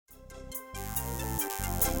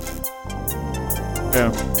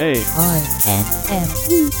Main menu.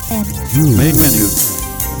 Main menu.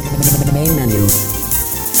 Main menu.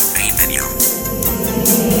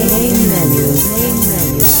 Main menu. Main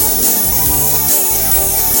menu.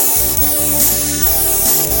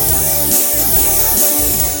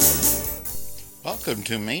 Welcome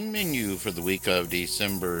to Main Menu for the week of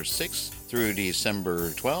December 6th through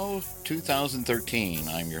December 12, 2013.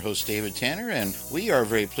 I'm your host, David Tanner, and we are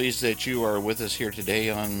very pleased that you are with us here today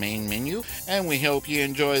on Main Menu, and we hope you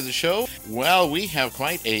enjoy the show. Well, we have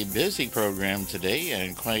quite a busy program today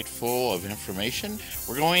and quite full of information.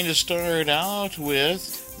 We're going to start out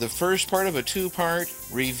with the first part of a two-part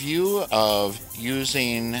review of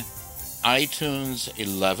using iTunes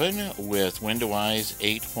 11 with WindowEyes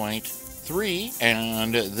 8.3,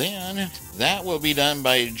 and then that will be done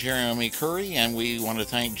by Jeremy Curry, and we want to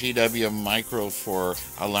thank GW Micro for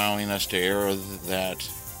allowing us to air that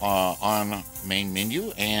on Main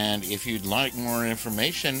Menu. And if you'd like more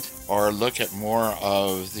information or look at more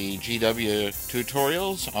of the GW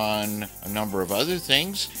tutorials on a number of other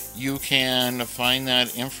things, you can find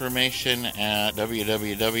that information at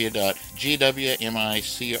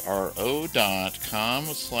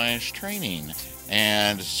www.gwmicro.com/training.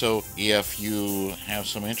 And so if you have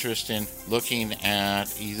some interest in looking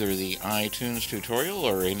at either the iTunes tutorial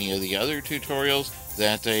or any of the other tutorials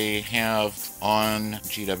that they have on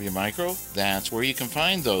GW Micro, that's where you can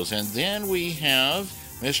find those. And then we have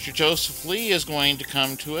Mr. Joseph Lee is going to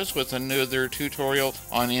come to us with another tutorial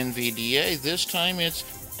on NVDA. This time it's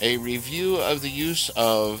a review of the use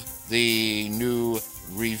of the new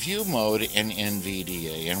review mode in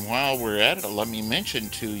NVDA. And while we're at it, let me mention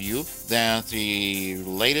to you that the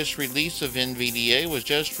latest release of NVDA was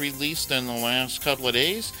just released in the last couple of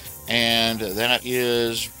days, and that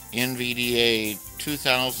is NVDA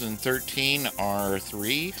 2013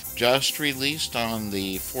 R3, just released on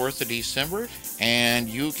the 4th of December, and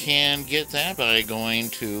you can get that by going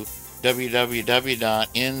to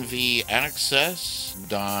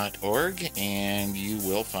www.nvaccess.org, and you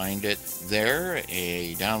will find it there,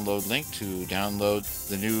 a download link to download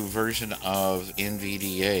the new version of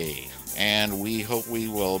NVDA. And we hope we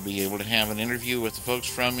will be able to have an interview with the folks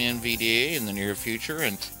from NVDA in the near future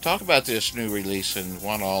and talk about this new release and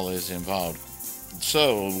what all is involved.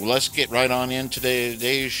 So let's get right on into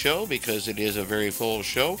today's show, because it is a very full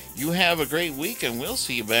show. You have a great week, and we'll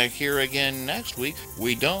see you back here again next week.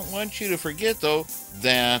 We don't want you to forget, though,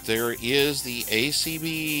 that there is the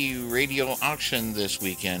ACB radio auction this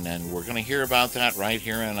weekend, and we're going to hear about that right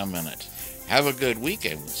here in a minute. Have a good week,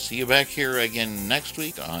 and we'll see you back here again next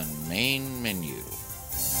week on Main Menu.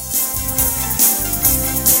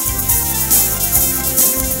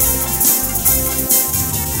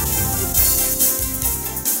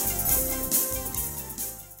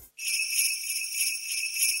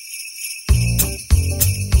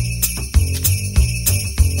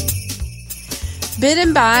 Bid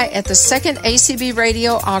and buy at the second ACB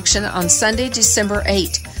radio auction on Sunday, December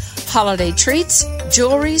 8. Holiday treats,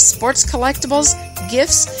 jewelry, sports collectibles,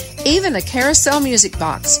 gifts, even a carousel music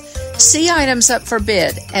box. See items up for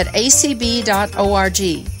bid at acb.org.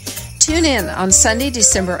 Tune in on Sunday,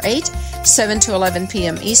 December 8, 7 to 11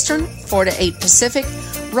 p.m. Eastern, 4 to 8 Pacific,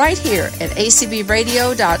 right here at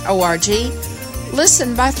acbradio.org.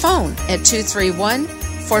 Listen by phone at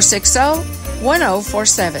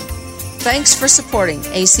 231-460-1047. Thanks for supporting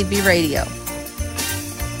ACB Radio.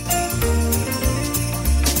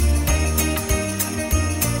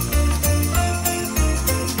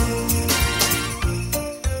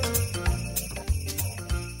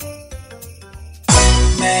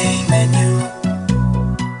 Main menu.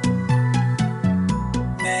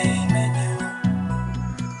 Main menu.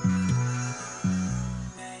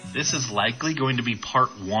 This is likely going to be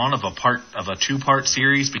part one of a two-part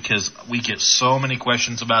series, because we get so many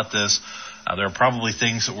questions about this. There are probably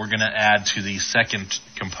things that we're going to add to the second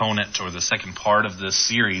component or the second part of this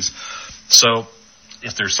series. So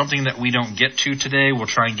if there's something that we don't get to today, we'll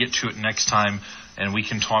try and get to it next time, and we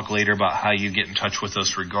can talk later about how you get in touch with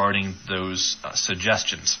us regarding those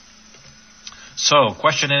suggestions. So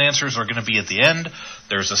question and answers are going to be at the end.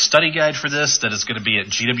 There's a study guide for this that is going to be at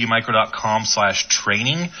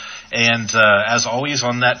gwmicro.com/training. And as always,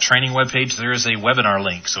 on that training webpage, there is a webinar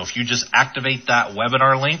link. So if you just activate that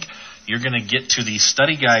webinar link, you're going to get to the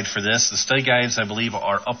study guide for this. The study guides, I believe,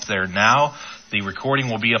 are up there now. The recording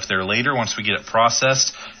will be up there later once we get it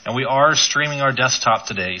processed. And we are streaming our desktop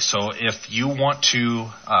today. So if you want to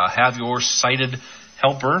have your sighted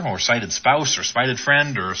helper or sighted spouse or sighted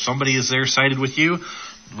friend or somebody is there sighted with you,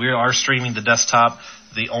 we are streaming the desktop.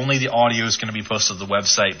 Only the audio is going to be posted to the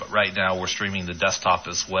website, but right now we're streaming the desktop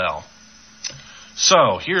as well.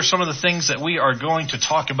 So, here are some of the things that we are going to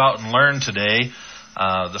talk about and learn today.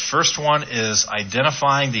 The first one is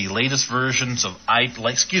identifying the latest version of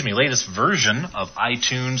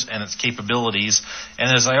iTunes and its capabilities.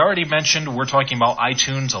 And as I already mentioned, we're talking about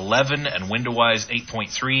iTunes 11 and WindowWise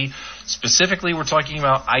 8.3. Specifically, we're talking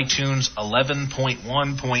about iTunes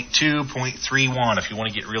 11.1.2.31 if you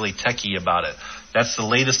want to get really techie about it. That's the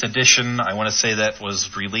latest edition. I want to say that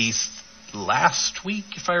was released last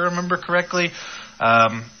week, if I remember correctly.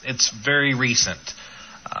 It's very recent.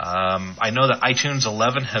 I know that iTunes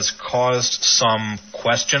 11 has caused some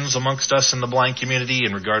questions amongst us in the blind community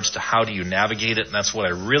in regards to how do you navigate it, and that's what I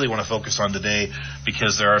really want to focus on today,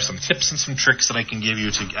 because there are some tips and some tricks that I can give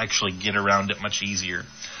you to actually get around it much easier.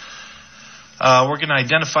 We're going to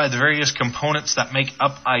identify the various components that make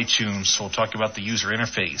up iTunes, so we'll talk about the user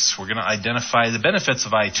interface. We're going to identify the benefits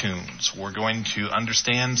of iTunes. We're going to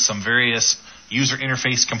understand some various user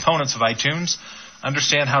interface components of iTunes,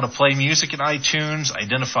 understand how to play music in iTunes,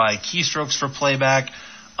 identify keystrokes for playback,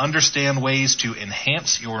 understand ways to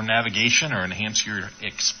enhance your navigation or enhance your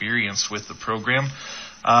experience with the program.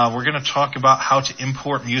 We're going to talk about how to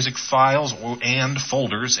import music files and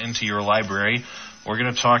folders into your library. We're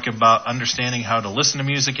going to talk about understanding how to listen to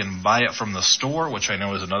music and buy it from the store, which I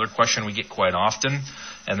know is another question we get quite often.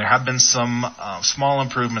 And there have been some small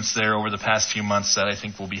improvements there over the past few months that I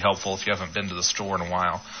think will be helpful if you haven't been to the store in a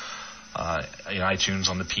while. In iTunes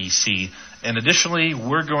on the PC. And additionally,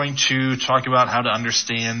 we're going to talk about how to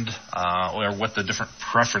understand or what the different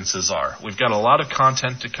preferences are. We've got a lot of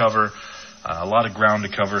content to cover, a lot of ground to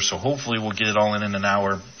cover, so hopefully we'll get it all in an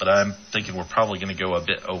hour, but I'm thinking we're probably going to go a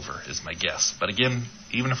bit over, is my guess. But again,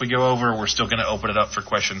 even if we go over, we're still going to open it up for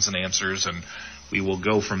questions and answers, and we will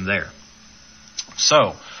go from there.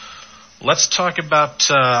 So, let's talk about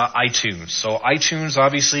iTunes. So iTunes,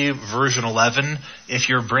 obviously, version 11. If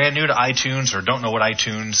you're brand new to iTunes or don't know what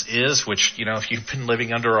iTunes is, which, if you've been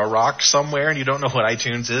living under a rock somewhere and you don't know what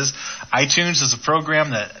iTunes is a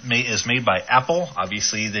program that is made by Apple.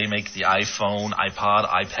 Obviously, they make the iPhone, iPod,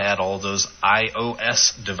 iPad, all of those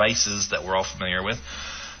iOS devices that we're all familiar with.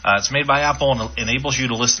 It's made by Apple and enables you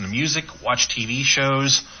to listen to music, watch TV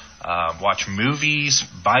shows, watch movies,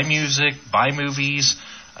 buy music, buy movies,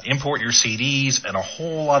 import your CDs, and a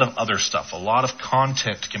whole lot of other stuff. A lot of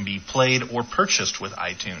content can be played or purchased with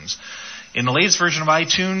iTunes. In the latest version of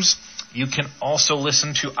iTunes, you can also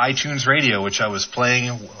listen to iTunes Radio, which I was playing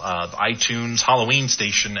the iTunes Halloween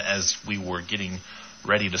station as we were getting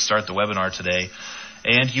ready to start the webinar today.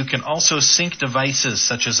 And you can also sync devices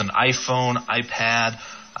such as an iPhone, iPad,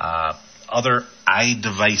 other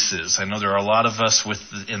iDevices. I know there are a lot of us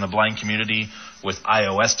in the blind community with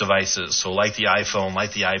iOS devices, so like the iPhone,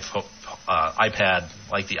 like the iPad,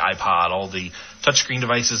 like the iPod, all the touchscreen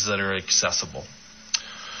devices that are accessible.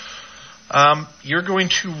 You're going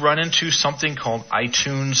to run into something called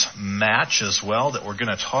iTunes Match as well that we're going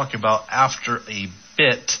to talk about after a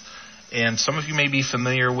bit, and some of you may be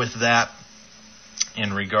familiar with that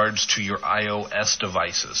in regards to your iOS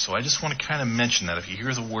devices. So I just want to kind of mention that if you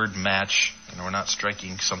hear the word match, we're not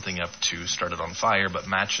striking something up to start it on fire, but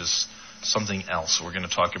match is something else we're going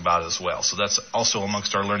to talk about as well. So that's also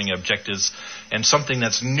amongst our learning objectives and something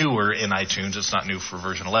that's newer in iTunes. It's not new for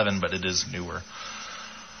version 11, but it is newer.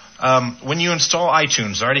 When you install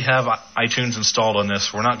iTunes, I already have iTunes installed on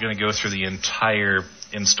this. We're not going to go through the entire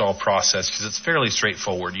install process because it's fairly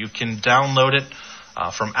straightforward. You can download it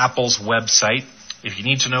from Apple's website. If you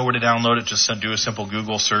need to know where to download it, just do a simple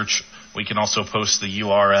Google search. We can also post the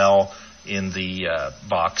URL in the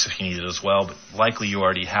box if you need it as well, but likely you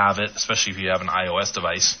already have it, especially if you have an iOS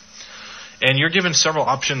device. And you're given several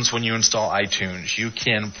options when you install iTunes. You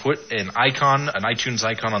can put an iTunes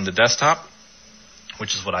icon on the desktop,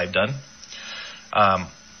 which is what I've done.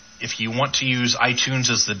 If you want to use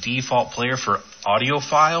iTunes as the default player for audio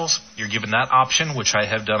files, you're given that option, which I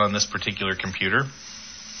have done on this particular computer.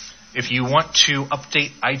 If you want to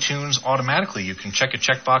update iTunes automatically, you can check a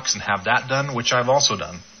checkbox and have that done, which I've also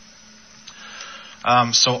done.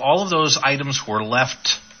 So all of those items were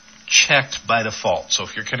left checked by default. So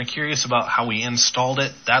if you're kind of curious about how we installed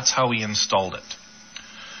it, that's how we installed it.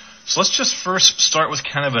 So let's just first start with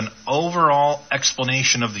kind of an overall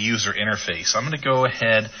explanation of the user interface. I'm going to go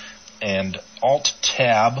ahead and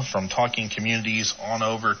Alt-Tab from Talking Communities on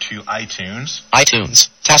over to iTunes. iTunes,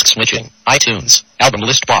 task switching, iTunes, album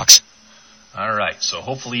list box. All right, so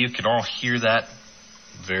hopefully you can all hear that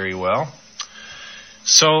very well.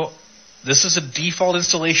 So this is a default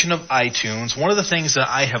installation of iTunes. One of the things that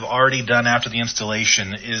I have already done after the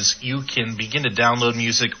installation is you can begin to download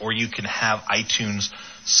music, or you can have iTunes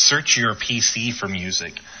search your PC for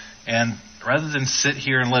music. And rather than sit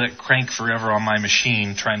here and let it crank forever on my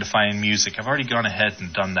machine trying to find music, I've already gone ahead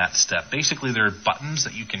and done that step. Basically, there are buttons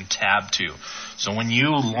that you can tab to. So when you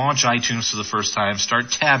launch iTunes for the first time, start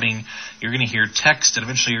tabbing, you're going to hear text, and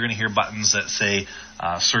eventually you're going to hear buttons that say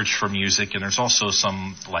search for music, and there's also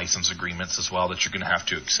some license agreements as well that you're going to have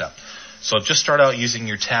to accept. So just start out using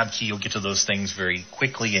your tab key. You'll get to those things very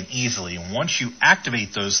quickly and easily. And once you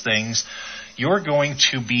activate those things, you're going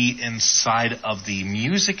to be inside of the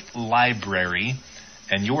music library,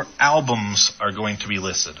 and your albums are going to be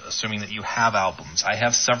listed, assuming that you have albums. I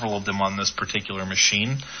have several of them on this particular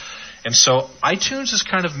machine. And so iTunes is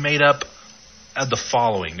kind of made up of the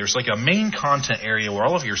following. There's like a main content area where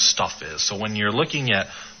all of your stuff is. So when you're looking at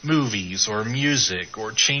movies or music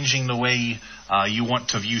or changing the way you want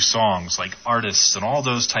to view songs, like artists and all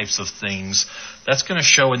those types of things, that's going to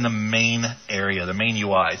show in the main area, the main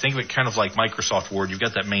UI. Think of it kind of like Microsoft Word. You've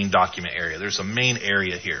got that main document area. There's a main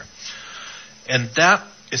area here. And that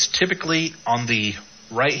is typically on the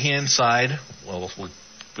right-hand side. Well,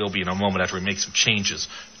 we'll be in a moment after we make some changes.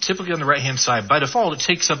 Typically on the right-hand side, by default, it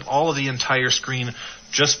takes up all of the entire screen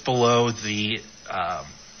just below the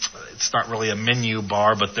it's not really a menu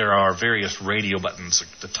bar, but there are various radio buttons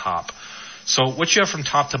at the top. So what you have from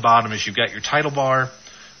top to bottom is you've got your title bar.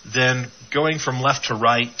 Then going from left to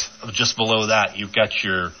right, just below that, you've got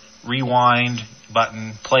your rewind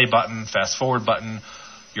button, play button, fast forward button,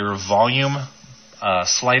 your volume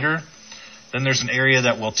slider. Then there's an area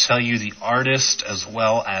that will tell you the artist as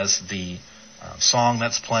well as the song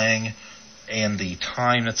that's playing and the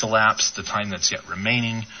time that's elapsed, the time that's yet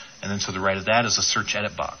remaining. And then to the right of that is a search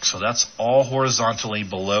edit box. So that's all horizontally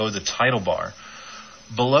below the title bar.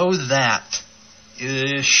 Below that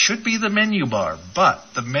should be the menu bar, but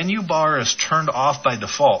the menu bar is turned off by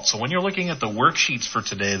default. So when you're looking at the worksheets for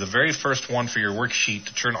today, the very first one for your worksheet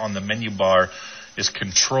to turn on the menu bar is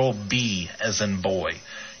Control B, as in boy.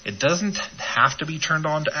 It doesn't have to be turned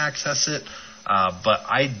on to access it, but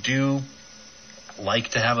I do like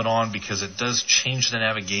to have it on because it does change the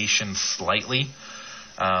navigation slightly.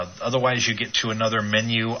 Otherwise, you get to another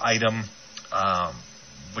menu item,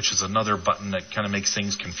 which is another button that kind of makes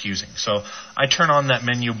things confusing. So I turn on that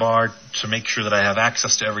menu bar to make sure that I have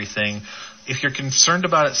access to everything. If you're concerned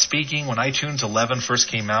about it speaking, when iTunes 11 first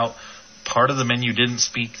came out, part of the menu didn't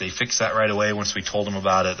speak. They fixed that right away once we told them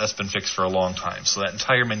about it. That's been fixed for a long time. So that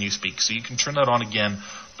entire menu speaks. So you can turn that on again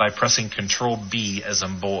by pressing Control B, as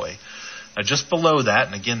in boy. Now just below that,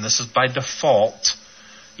 and again, this is by default,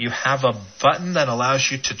 you have a button that allows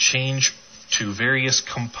you to change to various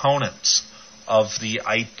components of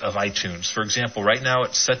iTunes. For example, right now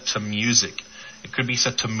it's set to music. It could be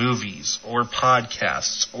set to movies or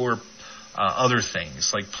podcasts or other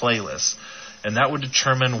things like playlists. And that would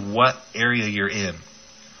determine what area you're in.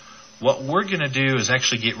 What we're going to do is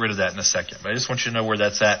actually get rid of that in a second. But I just want you to know where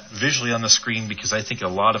that's at visually on the screen, because I think a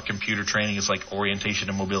lot of computer training is like orientation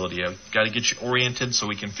and mobility. I've got to get you oriented so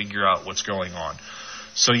we can figure out what's going on.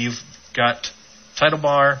 So you've got title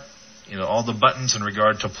bar, all the buttons in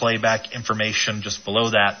regard to playback information just below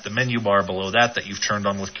that, the menu bar below that you've turned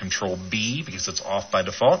on with Control B because it's off by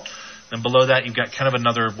default. Then below that, you've got kind of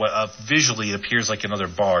another, visually it appears like another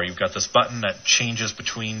bar. You've got this button that changes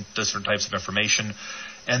between different types of information.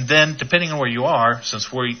 And then, depending on where you are,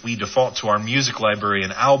 since we default to our music library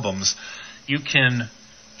and albums, you can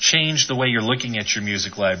change the way you're looking at your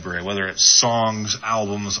music library, whether it's songs,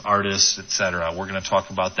 albums, artists, etc. We're going to talk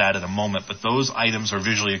about that in a moment, but those items are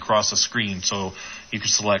visually across the screen. So you can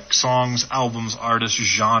select songs, albums, artists,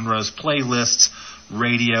 genres, playlists,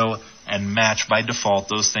 radio, and match by default.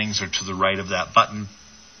 Those things are to the right of that button.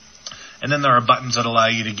 And then there are buttons that allow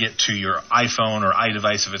you to get to your iPhone or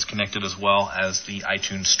iDevice if it's connected, as well as the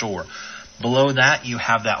iTunes Store. Below that, you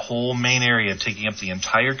have that whole main area taking up the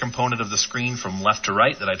entire component of the screen from left to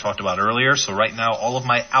right that I talked about earlier. So right now, all of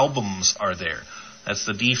my albums are there. That's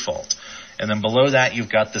the default. And then below that, you've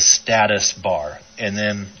got the status bar. And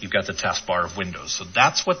then you've got the taskbar of Windows. So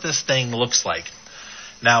that's what this thing looks like.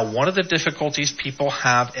 Now, one of the difficulties people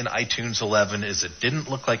have in iTunes 11 is it didn't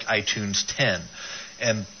look like iTunes 10.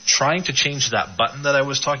 And trying to change that button that I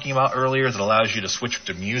was talking about earlier that allows you to switch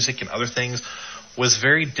to music and other things was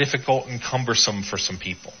very difficult and cumbersome for some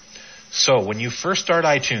people. So when you first start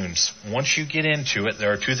iTunes, once you get into it,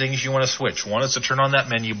 there are two things you want to switch. One is to turn on that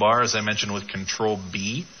menu bar, as I mentioned, with Control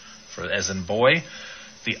B, as in boy.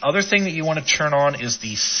 The other thing that you want to turn on is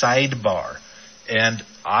the sidebar. And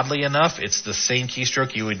oddly enough, it's the same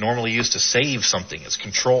keystroke you would normally use to save something. It's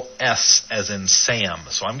Control S, as in Sam.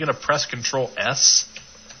 So I'm going to press Control S.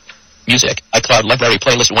 Music, iCloud library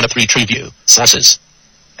playlist 1 of 3 tree view. Sources.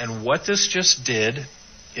 And what this just did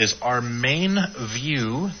is our main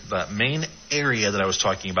view, the main area that I was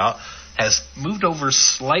talking about, has moved over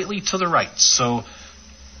slightly to the right. So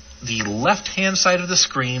the left-hand side of the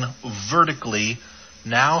screen vertically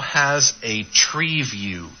now has a tree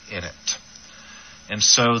view in it. And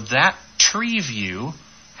so that tree view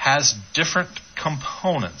has different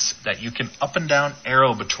components that you can up and down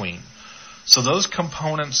arrow between. So those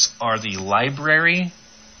components are the library,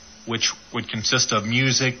 which would consist of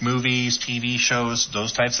music, movies, TV shows,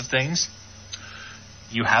 those types of things.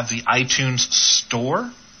 You have the iTunes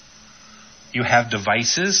Store. You have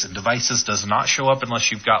devices, and devices does not show up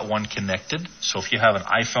unless you've got one connected. So if you have an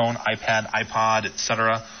iPhone, iPad, iPod,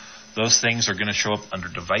 etc., those things are going to show up under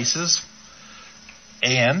devices.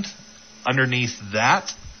 And underneath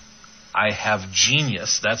that, I have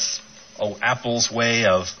Genius. That's Apple's way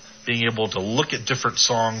of being able to look at different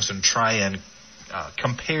songs and try and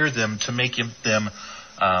compare them to make them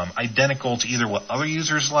identical to either what other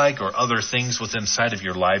users like or other things within inside of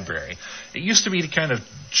your library. It used to be to kind of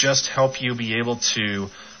just help you be able to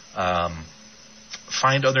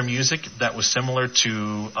find other music that was similar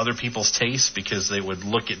to other people's tastes, because they would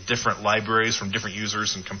look at different libraries from different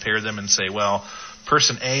users and compare them and say, well,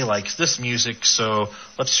 person A likes this music, so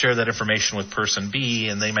let's share that information with person B,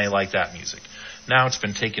 and they may like that music. Now it's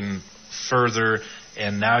been taken further,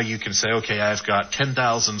 and now you can say, okay, I've got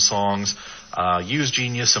 10,000 songs. Use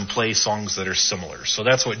Genius and play songs that are similar. So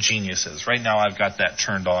that's what Genius is. Right now I've got that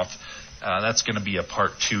turned off. That's going to be a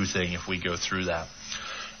part 2 thing if we go through that.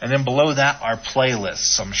 And then below that are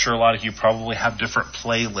playlists. I'm sure a lot of you probably have different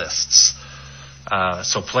playlists.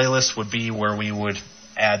 So playlists would be where we would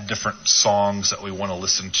add different songs that we want to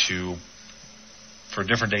listen to for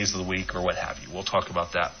different days of the week or what have you. We'll talk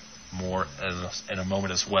about that more in a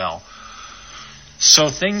moment as well. So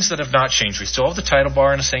things that have not changed. We still have the title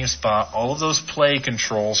bar in the same spot. All of those play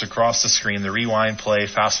controls across the screen, the rewind, play,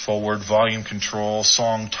 fast forward, volume control,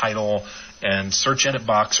 song title, and search edit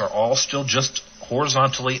box are all still just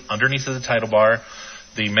horizontally underneath of the title bar.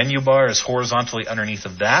 The menu bar is horizontally underneath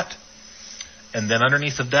of that. And then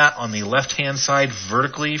underneath of that, on the left-hand side,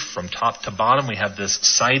 vertically from top to bottom, we have this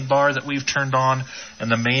sidebar that we've turned on,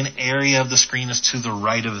 and the main area of the screen is to the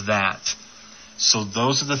right of that. So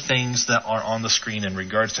those are the things that are on the screen in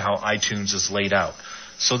regards to how iTunes is laid out.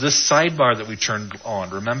 So this sidebar that we turned on,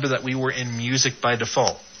 remember that we were in music by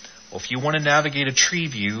default. Well, if you want to navigate a tree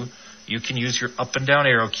view, you can use your up and down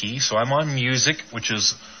arrow key. So I'm on music, which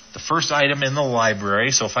is the first item in the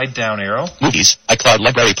library. So if I down arrow, Movies, iCloud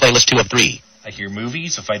Library Playlist 2 of 3. I hear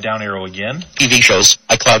movies. If I down arrow again, TV shows,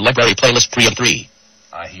 iCloud Library Playlist 3 of 3.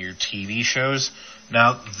 I hear TV shows.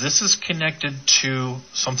 Now, this is connected to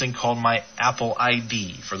something called my Apple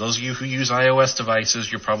ID. For those of you who use iOS devices,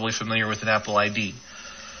 you're probably familiar with an Apple ID.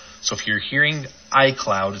 So if you're hearing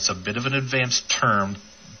iCloud, it's a bit of an advanced term.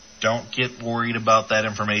 Don't get worried about that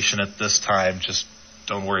information at this time. Just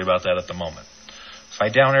don't worry about that at the moment. If I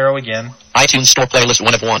down arrow again, iTunes Store Playlist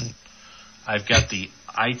 1 of 1. I've got the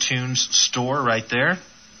iTunes Store right there.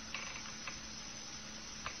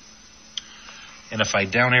 And if I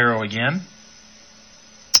down arrow again,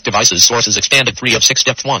 Devices, sources expanded 3 of 6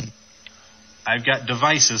 depth 1. I've got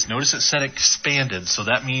devices. Notice it said expanded, so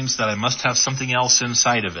that means that I must have something else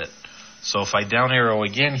inside of it. So if I down arrow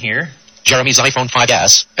again here, Jeremy's iPhone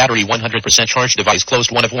 5S, battery 100% charged, device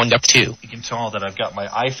closed 1 of 1 depth 2. you can tell that I've got my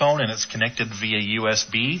iPhone and it's connected via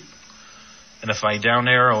USB. And if I down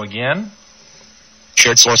arrow again,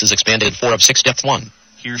 Shared sources expanded 4 of 6 depth 1.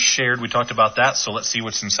 here's shared. We talked about that, so let's see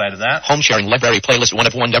what's inside of that. Home sharing library playlist 1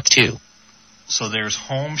 of 1 depth 2. So there's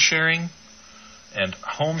home sharing, and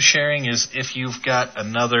home sharing is if you've got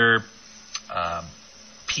another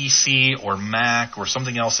PC or Mac or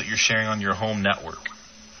something else that you're sharing on your home network.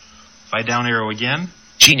 If I down arrow again,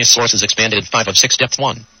 Genius sources expanded 5 of 6 depth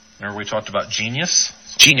 1. remember we talked about Genius?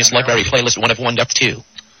 Genius library playlist 1 of 1 depth 2.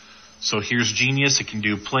 So here's Genius. It can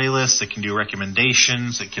do playlists. It can do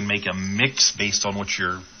recommendations. It can make a mix based on what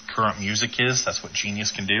your current music is. That's what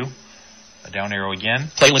Genius can do. I down arrow again.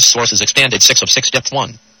 Playlist sources expanded 6 of 6 depth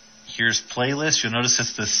 1. Here's playlist. You'll notice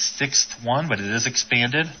it's the 6th one, but it is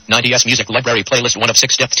expanded. 90s music library playlist 1 of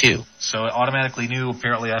 6 depth 2. So it automatically knew,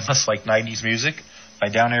 apparently, I must like 90s music. If I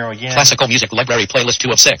down arrow again, Classical music library playlist 2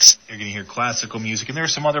 of 6. you're going to hear classical music. And there are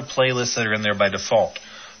some other playlists that are in there by default.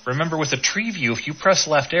 Remember, with a tree view, if you press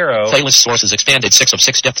left arrow, Playlist sources expanded 6 of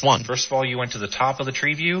 6 depth 1. first of all, you went to the top of the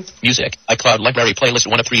tree view. Music, iCloud library playlist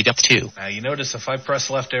 1 of 3 depth 2. Now, you notice if I press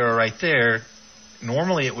left arrow right there,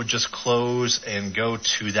 normally it would just close and go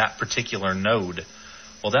to that particular node.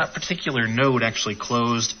 Well, that particular node actually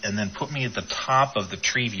closed and then put me at the top of the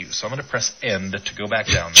tree view. So I'm going to press end to go back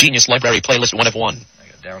down there. Genius library playlist 1 of 1. I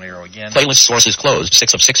got down arrow again. Playlist source is closed.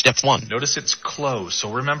 6 of 6 depth 1. Notice it's closed.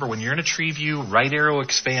 So remember, when you're in a tree view, right arrow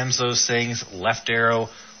expands those things, left arrow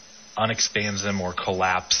unexpands them or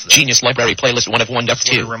collapse them. Genius Library playlist 1 of 1 depth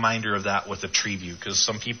Just a 2. reminder of that with a tree view, because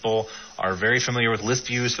some people are very familiar with list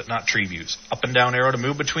views but not tree views. Up and down arrow to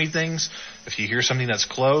move between things. If you hear something that's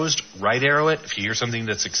closed, right arrow it. If you hear something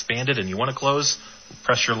that's expanded and you want to close,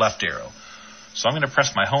 press your left arrow. So I'm going to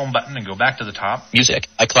press my home button and go back to the top. Music,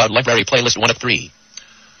 iCloud Library playlist 1 of 3.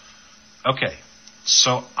 Okay,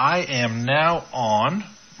 so I am now on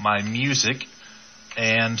my music,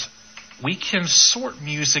 and we can sort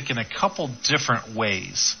music in a couple different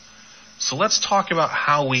ways. So let's talk about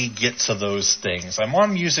how we get to those things. I'm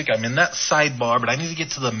on music, I'm in that sidebar, but I need to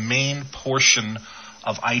get to the main portion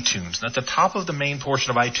of iTunes. And at the top of the main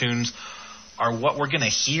portion of iTunes are what we're going to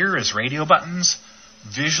hear as radio buttons.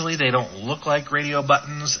 Visually, they don't look like radio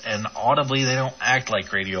buttons, and audibly, they don't act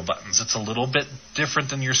like radio buttons. It's a little bit different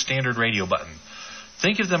than your standard radio button.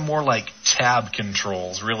 Think of them more like tab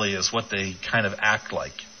controls, really, is what they kind of act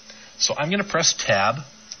like. So I'm going to press tab.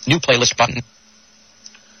 New playlist button.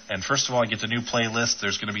 And first of all, I get the new playlist.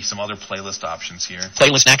 There's going to be some other playlist options here.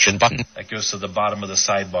 Playlist action button. That goes to the bottom of the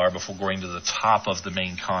sidebar before going to the top of the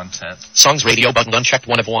main content. Songs radio button unchecked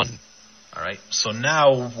 1 of 1. All right, so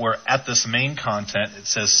now we're at this main content. It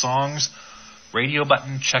says songs, radio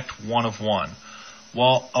button checked 1 of 1.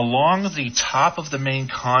 Well, along the top of the main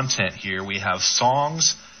content here, we have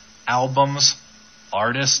songs, albums,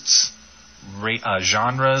 artists,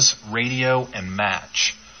 genres, radio, and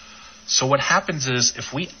match. So what happens is,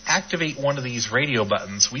 if we activate one of these radio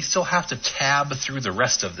buttons, we still have to tab through the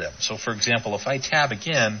rest of them. So for example, if I tab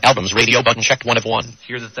again, Albums radio button checked 1 of 1.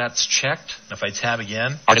 hear that's checked. And if I tab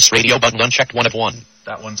again, Artists radio button unchecked 1 of 1.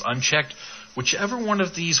 that one's unchecked. Whichever one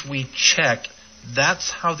of these we check,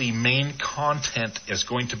 that's how the main content is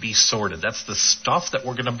going to be sorted. That's the stuff that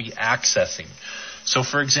we're going to be accessing. So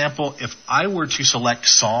for example, if I were to select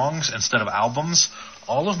songs instead of albums,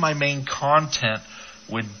 all of my main content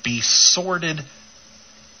would be sorted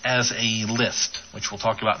as a list, which we'll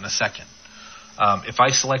talk about in a second. If I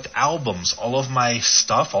select albums, all of my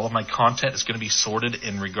stuff, all of my content is going to be sorted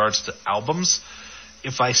in regards to albums.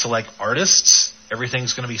 If I select artists,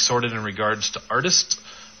 everything's going to be sorted in regards to artists.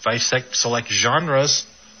 If I select genres,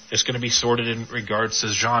 it's going to be sorted in regards to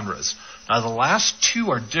genres. Now, the last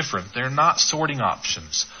two are different. They're not sorting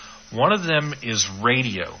options. One of them is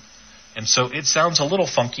radio. And so it sounds a little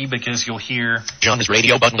funky because you'll hear Genres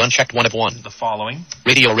radio button unchecked 1 of 1. the following.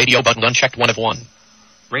 Radio button unchecked 1 of 1.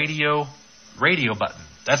 Radio button.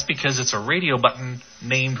 That's because it's a radio button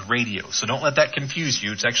named radio. So don't let that confuse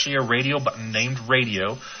you. It's actually a radio button named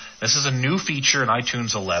radio. This is a new feature in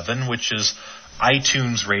iTunes 11, which is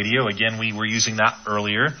iTunes Radio. Again, we were using that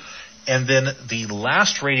earlier. And then the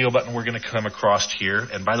last radio button we're going to come across here,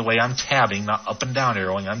 and by the way, I'm tabbing, not up and down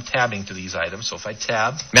arrowing, I'm tabbing to these items. So if I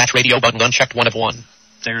tab, Match radio button unchecked 1 of 1.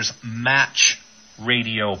 there's match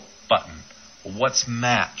radio button. Well, what's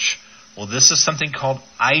match? Well, this is something called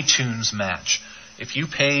iTunes Match. If you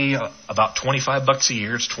pay about $25 a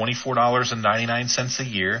year, it's $24.99 a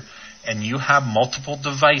year, and you have multiple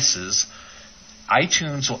devices,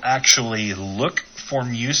 iTunes will actually look for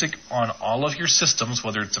music on all of your systems,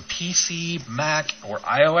 whether it's a PC, Mac, or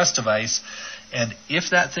iOS device, and if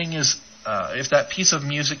that piece of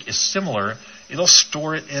music is similar, it'll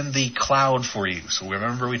store it in the cloud for you. So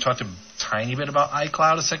remember we talked a tiny bit about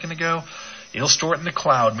iCloud a second ago? It'll store it in the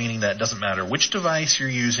cloud, meaning that it doesn't matter which device you're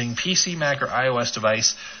using, PC, Mac, or iOS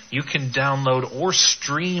device, you can download or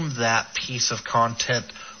stream that piece of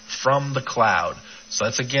content from the cloud. So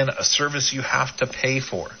that's, again, a service you have to pay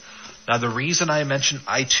for. Now, the reason I mentioned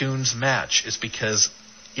iTunes Match is because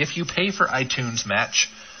if you pay for iTunes Match,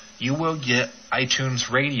 you will get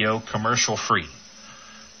iTunes Radio commercial free.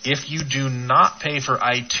 If you do not pay for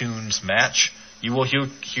iTunes Match, you will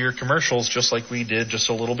hear commercials just like we did just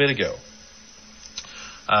a little bit ago.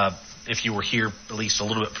 If you were here at least a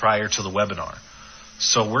little bit prior to the webinar.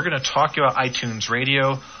 So we're going to talk about iTunes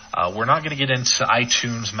Radio. We're not going to get into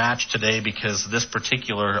iTunes Match today because this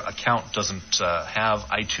particular account doesn't have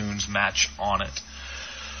iTunes Match on it.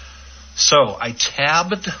 So I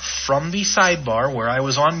tabbed from the sidebar where I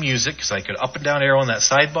was on music, because I could up and down arrow on that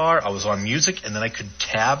sidebar. I was on music, and then I could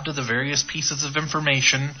tab to the various pieces of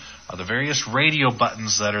information, the various radio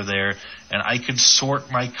buttons that are there, and I could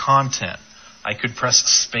sort my content. I could press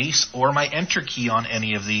space or my enter key on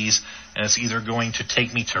any of these, and it's either going to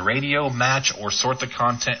take me to radio, match, or sort the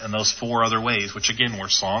content in those 4 other ways, which again were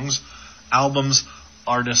songs, albums,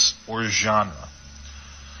 artists, or genre.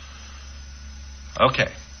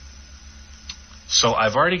 Okay. So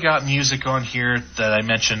I've already got music on here that I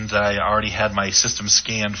mentioned that I already had my system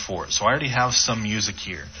scanned for. So I already have some music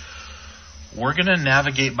here. We're going to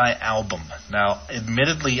navigate by album. Now,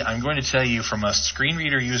 admittedly, I'm going to tell you from a screen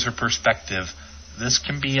reader user perspective, this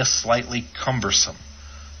can be a slightly cumbersome.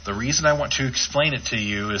 The reason I want to explain it to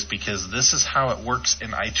you is because this is how it works in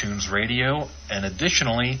iTunes Radio, and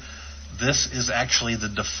additionally, this is actually the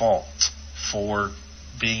default for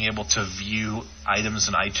being able to view items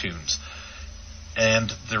in iTunes. And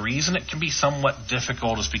the reason it can be somewhat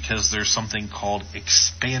difficult is because there's something called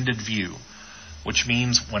expanded view, which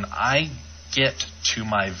means when I get to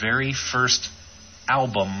my very first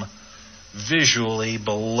album, visually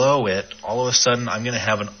below it, all of a sudden I'm going to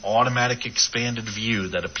have an automatic expanded view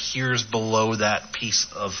that appears below that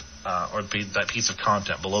piece of that piece of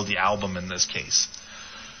content, below the album in this case.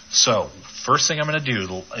 So, first thing I'm going to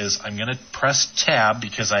do is I'm going to press Tab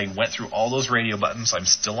because I went through all those radio buttons. I'm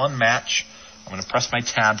still on Match. I'm going to press my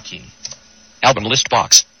Tab key. Album list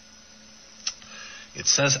box. It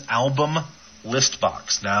says Album List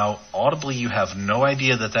Box. Now, audibly, you have no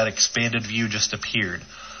idea that expanded view just appeared.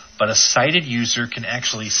 But a sighted user can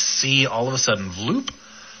actually see all of a sudden, vloop,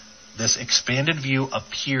 this expanded view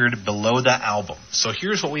appeared below that album. So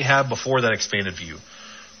here's what we had before that expanded view.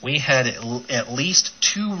 We had at least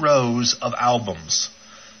 2 rows of albums.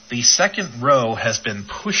 The second row has been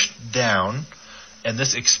pushed down, and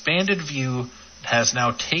this expanded view has now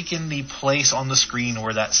taken the place on the screen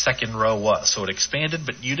where that second row was. So it expanded,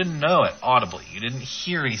 but you didn't know it audibly. You didn't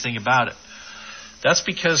hear anything about it. That's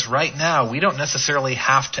because right now we don't necessarily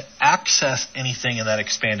have to access anything in that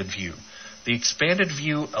expanded view. The expanded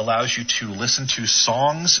view allows you to listen to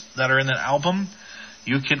songs that are in that album.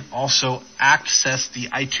 You can also access the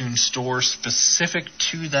iTunes store specific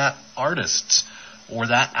to that artist or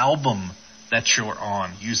that album that you're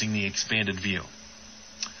on using the expanded view.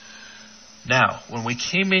 Now, when we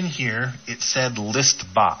came in here, it said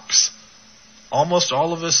list box. Almost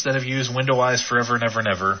all of us that have used Windows forever and ever and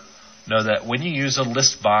ever know that when you use a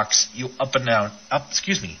list box, you up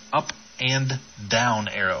and down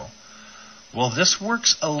arrow. Well, this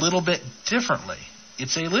works a little bit differently.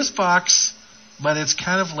 It's a list box, but it's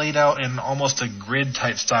kind of laid out in almost a grid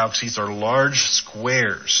type style because these are large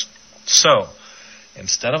squares. So,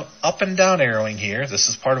 instead of up and down arrowing here, this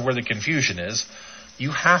is part of where the confusion is, you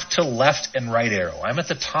have to left and right arrow. I'm at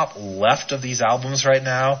the top left of these albums right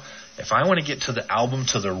now. If I want to get to the album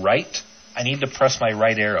to the right, I need to press my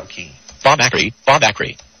right arrow key. Bob Acri.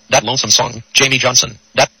 That Lonesome Song, Jamie Johnson.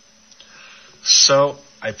 So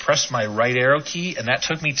I pressed my right arrow key, and that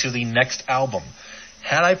took me to the next album.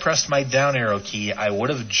 Had I pressed my down arrow key, I would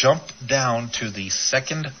have jumped down to the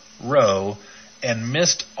second row and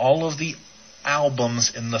missed all of the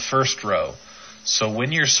albums in the first row. So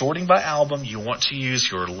when you're sorting by album, you want to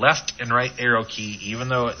use your left and right arrow key, even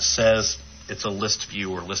though it says it's a list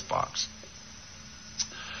view or list box.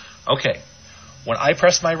 Okay, when I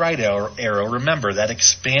press my right arrow, remember that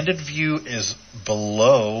expanded view is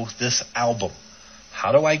below this album.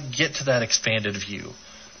 How do I get to that expanded view?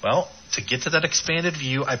 Well, to get to that expanded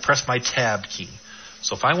view, I press my Tab key.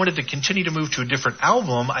 So if I wanted to continue to move to a different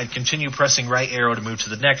album, I'd continue pressing right arrow to move to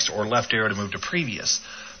the next or left arrow to move to previous.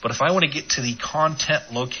 But if I want to get to the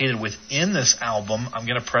content located within this album, I'm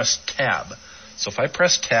going to press Tab. So if I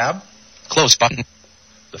press Tab, close button.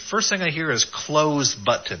 The first thing I hear is close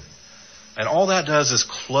button. And all that does is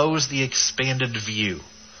close the expanded view.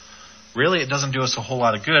 Really, it doesn't do us a whole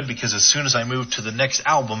lot of good because as soon as I move to the next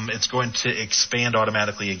album, it's going to expand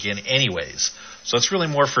automatically again anyways. So it's really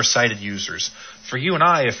more for sighted users. For you and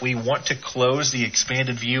I, if we want to close the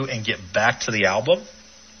expanded view and get back to the album,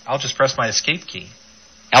 I'll just press my escape key.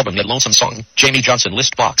 Album That Lonesome Song, Jamie Johnson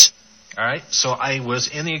list box. Alright, so I was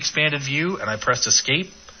in the expanded view and I pressed escape.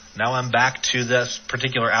 Now I'm back to this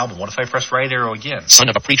particular album. What if I press right arrow again? Son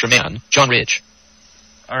of a Preacher Man, John Rich.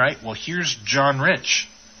 Alright, well here's John Rich.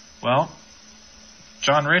 Well,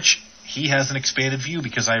 John Rich, he has an expanded view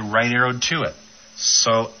because I right arrowed to it.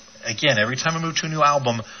 So, again, every time I move to a new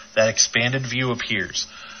album, that expanded view appears.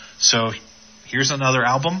 So, here's another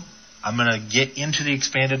album. I'm going to get into the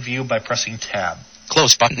expanded view by pressing Tab.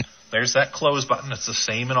 Close button. There's that close button. It's the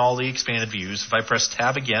same in all the expanded views. If I press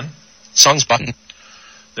Tab again, Songs button.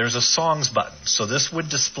 There's a Songs button. So this would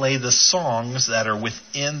display the songs that are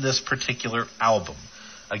within this particular album.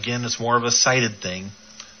 Again, it's more of a sighted thing.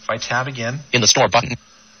 If I tab again. In the Store button.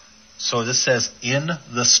 So this says in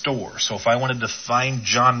the store. So if I wanted to find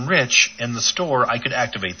John Rich in the store, I could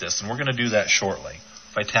activate this. And we're going to do that shortly.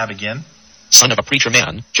 If I tab again. Son of a Preacher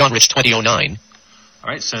Man, John Rich 2009. All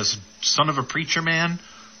right, it says Son of a Preacher Man,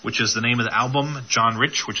 which is the name of the album. John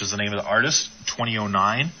Rich, which is the name of the artist,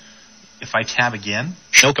 2009. If I tab again,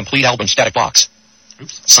 Show complete album static box.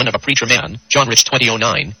 oops, Son of a Preacher Man, John Rich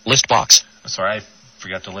 2009, list box. sorry, I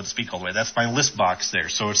forgot to let it speak all the way. That's my list box there.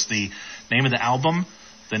 So it's the name of the album,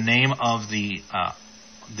 the name of the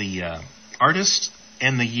artist,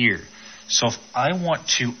 and the year. So if I want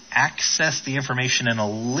to access the information in a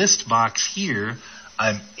list box here,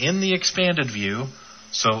 I'm in the expanded view.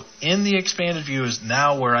 So in the expanded view is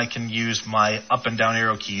now where I can use my up and down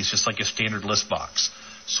arrow keys just like a standard list box.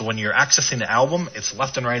 So when you're accessing the album, it's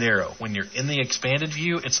left and right arrow. When you're in the expanded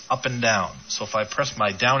view, it's up and down. So if I press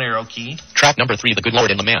my down arrow key, Track number 3, The Good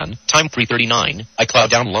Lord and the Man, time 3:39, iCloud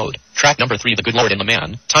download. Track number 3, The Good Lord and the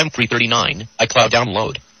Man, time 3:39, iCloud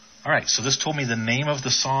download. all right, so this told me the name of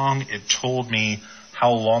the song. It told me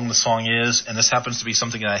how long the song is, and this happens to be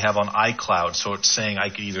something that I have on iCloud. So it's saying I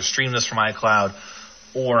could either stream this from iCloud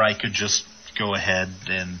or I could just go ahead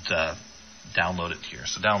and download it here.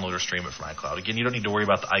 So download or stream it from iCloud. Again, you don't need to worry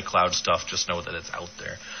about the iCloud stuff. Just know that it's out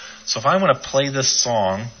there. So if I want to play this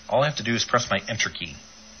song, all I have to do is press my Enter key.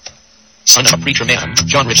 Son of a Preacher Man,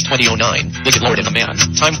 John Rich 2009, The Good Lord and the Man,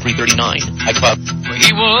 time 3:39, iCloud.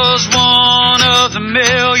 He was one of the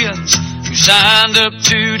millions who signed up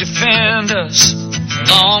to defend us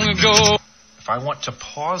long ago. If I want to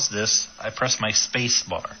pause this, I press my space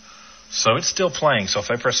bar. So it's still playing. So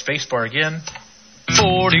if I press space bar again,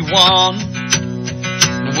 41.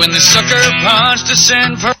 When the sucker punched us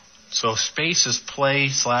in per- so space is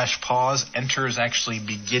play/pause. Enter is actually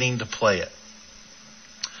beginning to play it.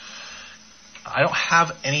 I don't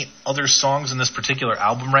have any other songs in this particular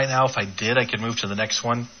album right now. If I did, I could move to the next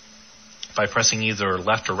one by pressing either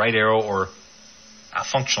left or right arrow, or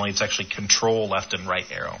functionally it's actually control left and right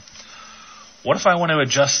arrow. What if I want to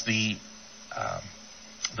adjust the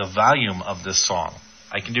volume of this song?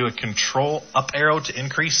 I can do a control up arrow to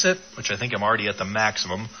increase it, which I think I'm already at the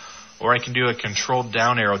maximum, or I can do a control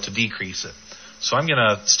down arrow to decrease it. So I'm going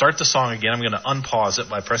to start the song again. I'm going to unpause it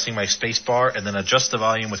by pressing my space bar and then adjust the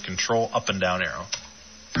volume with control up and down arrow.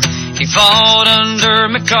 He fought under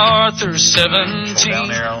MacArthur 17 Control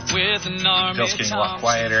down arrow. with an army It's getting a lot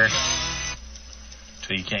quieter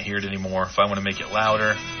until you can't hear it anymore. If I want to make it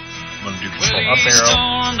louder, I'm going to do control up He arrow.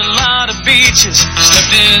 stormed a lot of beaches,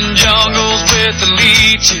 slept in jungles with the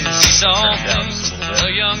leeches. He saw Turn it down just a things little bit.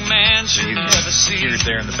 a young man So should you never can see. hear it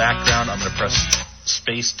there in the background. I'm going to press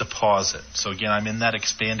space to pause it. So again, I'm in that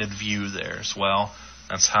expanded view there as well.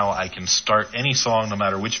 That's how I can start any song no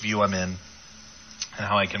matter which view I'm in, and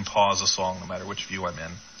how I can pause a song no matter which view I'm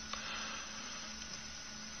in.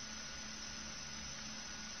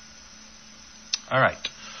 All right.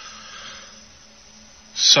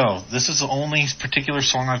 So this is the only particular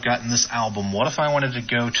song I've got in this album. What if I wanted to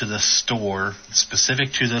go to the store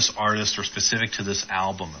specific to this artist or specific to this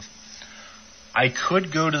album? I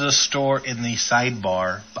could go to the store in the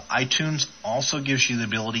sidebar, but iTunes also gives you the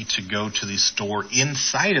ability to go to the store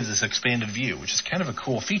inside of this expanded view, which is kind of a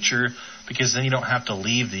cool feature because then you don't have to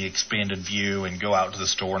leave the expanded view and go out to the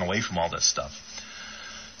store and away from all this stuff.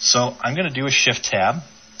 So I'm going to do a Shift tab.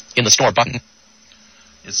 In the store button.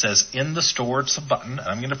 It says in the store, it's a button, and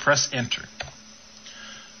I'm going to press Enter.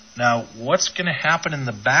 Now, what's going to happen in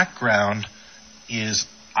the background is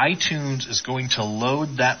iTunes is going to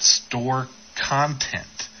load that store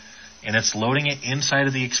content, and it's loading it inside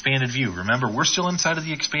of the expanded view. Remember, we're still inside of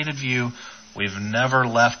the expanded view. We've never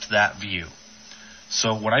left that view.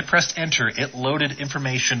 So when I pressed Enter, it loaded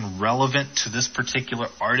information relevant to this particular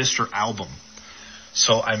artist or album.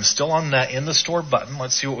 So I'm still on that in the store button.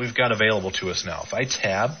 Let's see what we've got available to us now. If I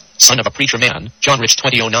tab, Son of a Preacher Man, John Rich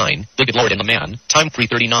 2009, The Good Lord and the Man, time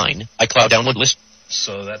 3:39, iCloud download list.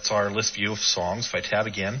 so that's our list view of songs. If I tab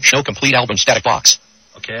again, Show complete album static box.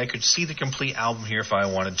 okay, I could see the complete album here if I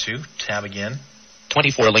wanted to. Tab again.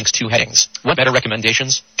 24 links, 2 headings. What better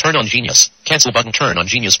recommendations? Turn on Genius. Cancel button, turn on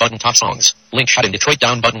Genius button, top songs. Link shot in Detroit,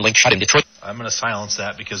 down button, link shot in Detroit. I'm going to silence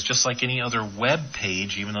that because just like any other web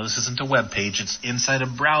page, even though this isn't a web page, it's inside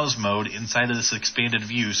of browse mode, inside of this expanded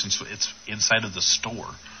view since it's inside of the store.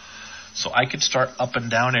 So I could start up and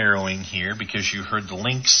down arrowing here because you heard the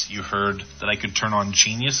links. You heard that I could turn on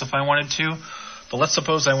Genius if I wanted to. But let's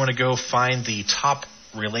suppose I want to go find the top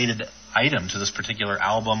related item to this particular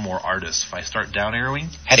album or artist. If I start down arrowing,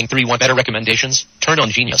 Heading 3, what better recommendations? Turn on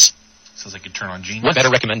Genius. it says I could turn on Genius. What better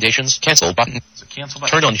recommendations? Cancel button. It's a cancel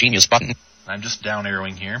button. Turn on Genius button. I'm just down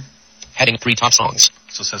arrowing here. Heading 3, top songs.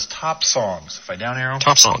 So it says top songs. If I down arrow,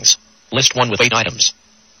 Top songs. List 1 with 8 items.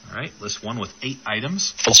 all right, list 1 with 8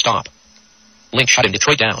 items. Full stop. Link shot in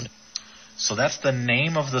Detroit, down. So that's the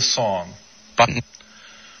name of the song. Button.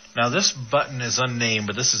 Now this button is unnamed,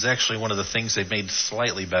 but this is actually one of the things they've made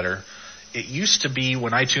slightly better. It used to be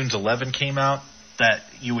when iTunes 11 came out that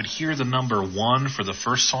you would hear the number 1 for the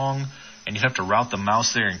first song, and you'd have to route the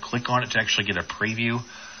mouse there and click on it to actually get a preview.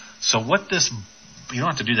 So what this, you don't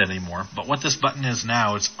have to do that anymore, but what this button is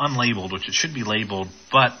now, it's unlabeled, which it should be labeled,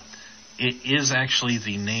 but it is actually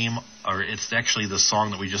the name, or it's actually the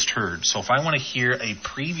song that we just heard. So if I want to hear a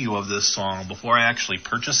preview of this song before I actually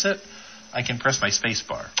purchase it, I can press my space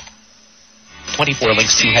bar. 24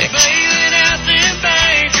 links to headings. Bailing out them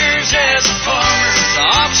bankers as a farmer's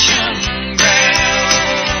auction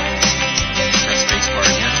ground. Press space bar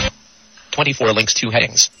again. 24 links to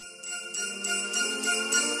headings.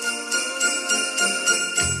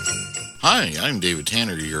 Hi, I'm David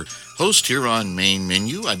Tanner, your host here on Main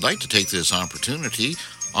Menu. I'd like to take this opportunity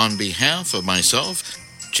on behalf of myself,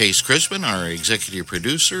 Chase Crispin, our executive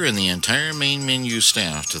producer, and the entire Main Menu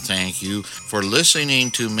staff to thank you for listening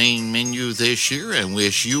to Main Menu this year and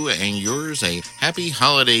wish you and yours a happy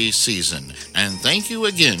holiday season. And thank you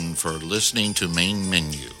again for listening to Main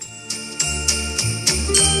Menu.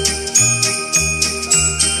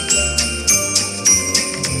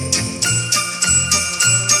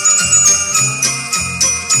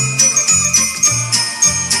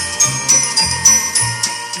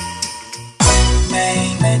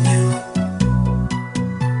 Main menu.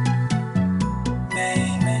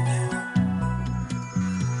 Main menu.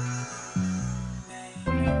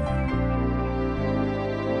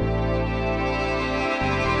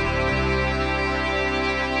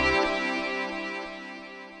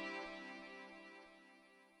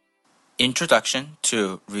 Introduction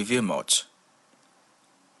to Review Modes.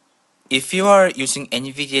 If you are using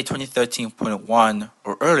NVDA 2013.1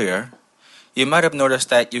 or earlier, you might have noticed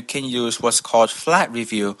that you can use what's called flat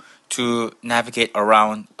review to navigate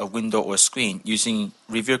around a window or screen using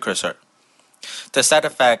review cursor. The side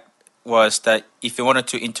effect was that if you wanted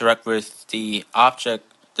to interact with the object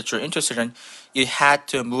that you're interested in, you had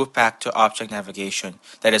to move back to object navigation,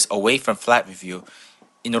 that is away from flat review,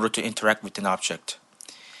 in order to interact with an object.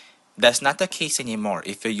 That's not the case anymore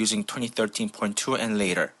if you're using 2013.2 and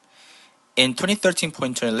later. In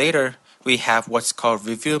 2013.2 and later, we have what's called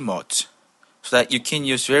review modes, so that you can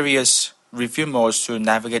use various review modes to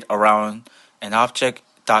navigate around an object,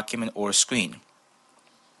 document, or screen.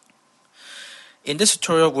 In this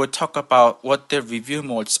tutorial, we'll talk about what the review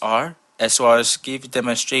modes are, as well as give a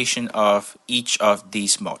demonstration of each of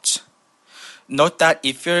these modes. Note that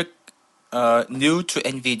if you're new to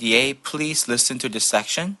NVDA, please listen to this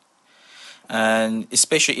section. And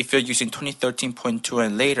especially if you're using 2013.2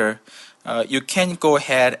 and later, you can go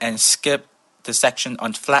ahead and skip the section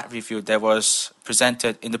on flat review that was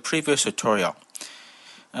presented in the previous tutorial.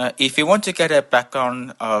 If you want to get a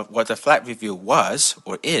background of what a flat review was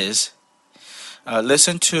or is,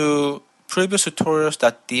 listen to previous tutorials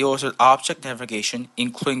that deal with object navigation,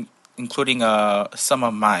 including some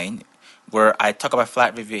of mine, where I talk about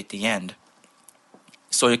flat review at the end,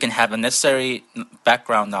 so you can have a necessary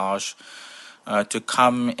background knowledge to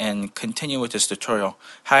come and continue with this tutorial.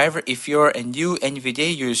 However, if you're a new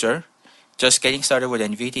NVDA user, just getting started with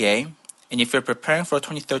NVDA, and if you're preparing for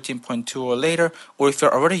 2013.2 or later, or if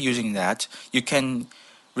you're already using that, you can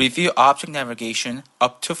review object navigation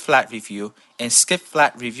up to flat review and skip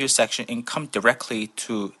flat review section and come directly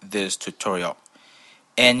to this tutorial.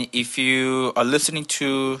 And if you are listening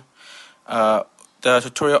to the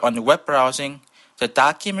tutorial on web browsing, the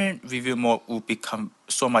document review mode will become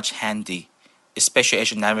so much handy, especially as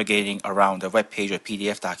you're navigating around a web page or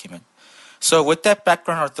PDF document. So with that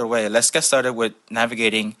background out of the way, let's get started with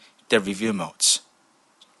navigating the review modes.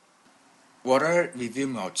 What are review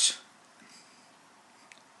modes?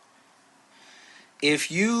 If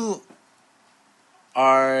you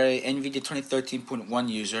are an NVIDIA 2013.1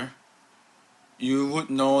 user, you would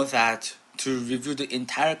know that to review the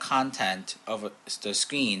entire content of the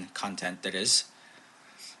screen content, that is,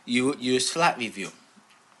 you would use flat review.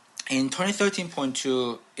 In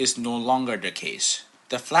 2013.2, is no longer the case.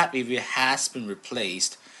 The flat review has been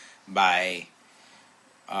replaced by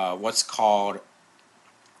what's called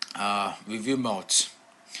review modes.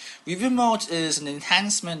 Review modes is an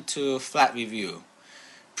enhancement to flat review.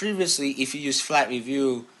 Previously, if you use flat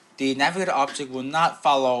review, the navigator object will not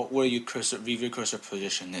follow where your review cursor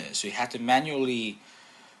position is. So you have to manually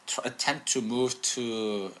attempt to move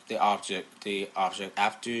to the object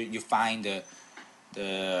after you find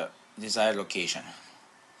the desired location.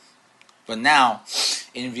 But now,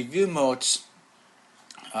 in review modes,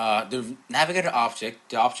 the navigator object,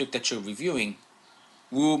 the object that you're reviewing,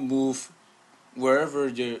 will move wherever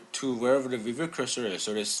the review cursor is.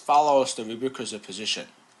 So this follows the review cursor position.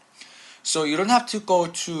 So you don't have to go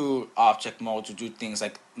to object mode to do things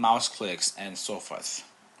like mouse clicks and so forth.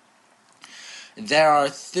 There are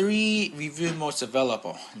 3 review modes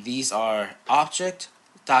available. These are Object,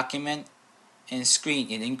 Document, and Screen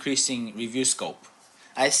in increasing review scope.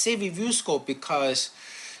 I say review scope because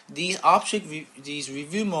these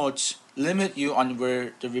review modes limit you on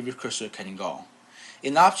where the review cursor can go.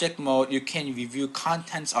 In object mode, you can review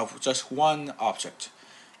contents of just one object.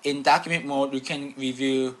 In document mode, you can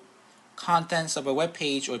review contents of a web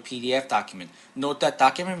page or PDF document. Note that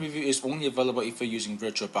document review is only available if you're using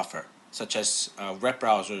virtual buffer, such as web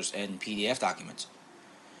browsers and PDF documents.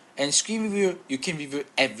 And screen review, you can review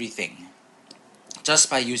everything just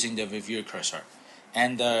by using the review cursor,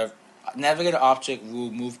 and the navigator object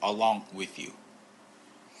will move along with you.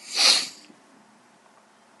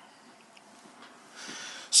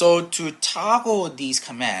 So to toggle these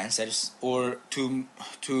commands, that is, or to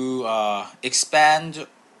expand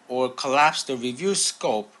or collapse the review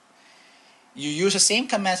scope, you use the same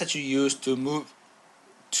commands that you use to move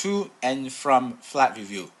to and from flat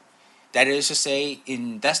review. That is to say,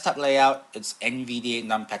 in desktop layout, it's NVDA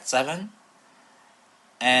numpad 7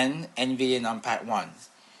 and NVDA numpad 1.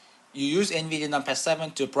 You use NVDA numpad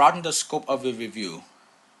 7 to broaden the scope of the review,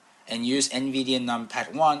 and use NVDA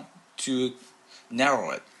numpad 1 to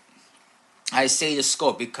narrow it. I say the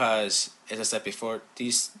scope because, as I said before,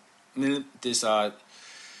 this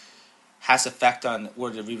has effect on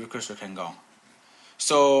where the review cursor can go.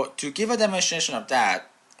 So to give a demonstration of that,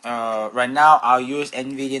 right now I'll use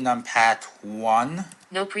NVDA numpad 1.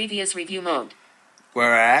 No previous review mode.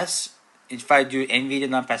 Whereas if I do NVDA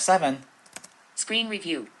numpad 7, Screen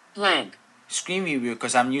review, blank. Screen review,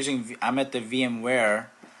 because I'm at the VMware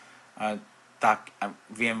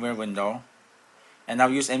VMware window, and I'll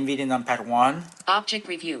use NVDA numpad 1. Object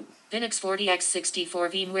review, Linux 40x64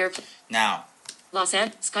 VMware. Now,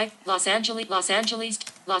 Skype, Los Angeles.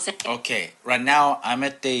 Okay, right now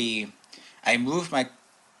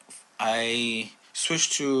I switch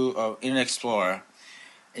to Internet Explorer,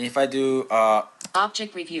 and if I do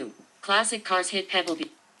Object review, classic cars hit Pebble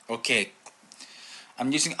Beach. Okay,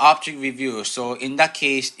 I'm using object review. So in that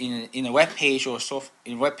case, in a web page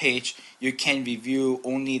you can review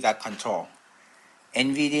only that control.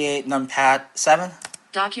 NVDA numpad 7.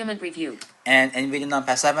 Document review. And NVDA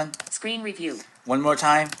numpad 7. Screen review. One more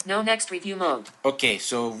time. No next review mode. Okay,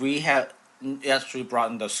 so we have actually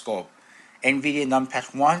broadened the scope. NVDA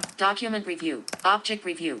numpad 1. Document review. Object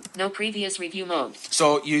review. No previous review mode.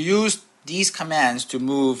 So you use these commands to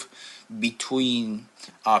move between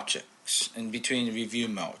objects and between review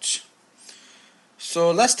modes. So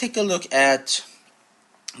let's take a look at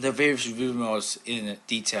the various review modes in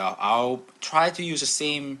detail. I'll try to use the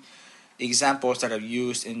same examples that I've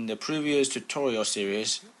used in the previous tutorial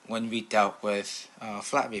series when we dealt with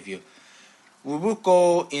flat review. We will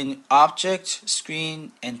go in object,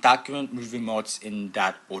 screen, and document review modes in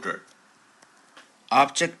that order.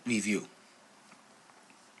 Object review.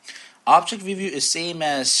 Object review is same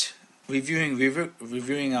as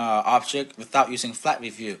reviewing object without using flat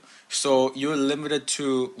review. So you're limited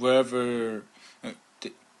to whatever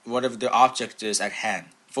the object is at hand.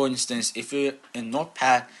 For instance, if you're in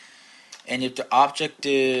Notepad and if the object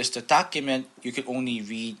is the document, you can only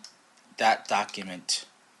read that document.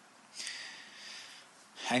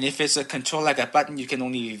 And if it's a control like a button, you can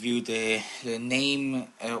only review the name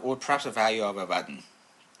or perhaps the value of a button.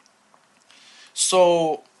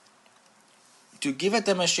 So to give a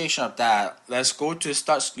demonstration of that, let's go to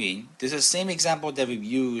start screen. This is the same example that we've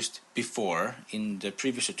used before in the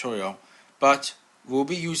previous tutorial, but we'll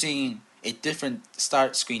be using a different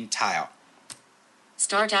start screen tile.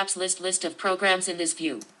 Start apps list of programs in this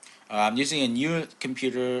view. I'm using a new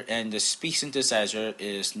computer, and the speech synthesizer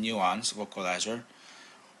is Nuance Vocalizer.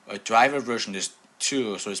 A driver version is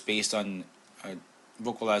 2, so it's based on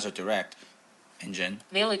Vocalizer Direct engine.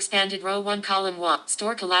 Mail expanded row 1 column 1.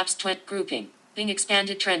 Store collapsed grouping. Bing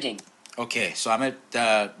expanded trending. Okay, so I'm at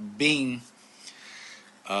the Bing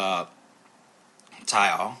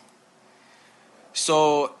tile.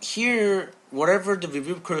 So here, whatever the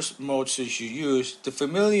review cursor modes you use, the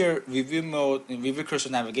familiar review mode and review cursor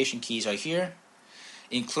navigation keys are here,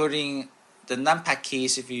 including the numpad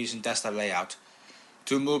keys if you're using desktop layout,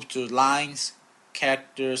 to move to lines,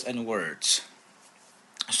 characters, and words.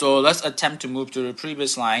 So let's attempt to move to the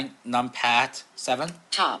previous line, numpad 7.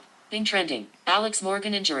 Top, Bing trending, Alex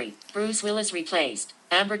Morgan injury, Bruce Willis replaced,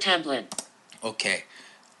 Amber Tamblyn. Okay,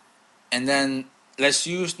 and then let's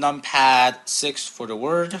use numpad 6 for the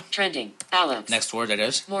word. Trending, Alex. Next word, that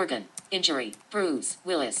is. Morgan, injury, Bruce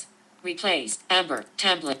Willis replaced, Amber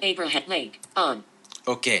Tamblyn, Abraham Lake, on.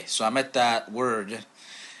 Okay, so I'm at that word.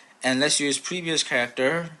 And let's use previous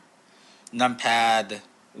character, numpad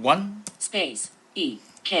 1. Space, E,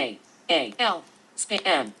 K, A L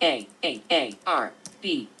M A R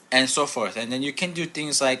B. And so forth. And then you can do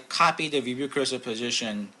things like copy the review cursor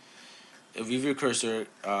position, the review cursor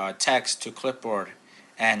text to clipboard,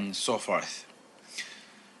 and so forth.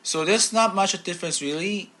 So there's not much a difference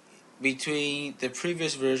really between the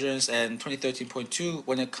previous versions and 2013.2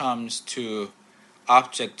 when it comes to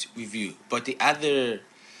object review. But the other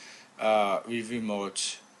review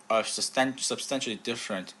modes are substantially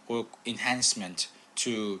different or enhancement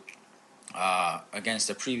to against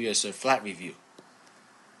the previous flat review.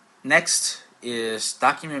 Next is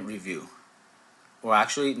document review. Well,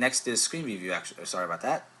 actually, next is screen review. Actually, sorry about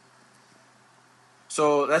that.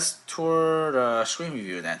 So let's tour the screen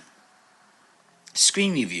review then.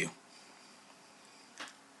 Screen review.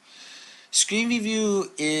 Screen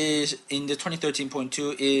review is in the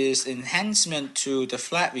 2013.2 is enhancement to the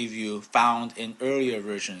flat review found in earlier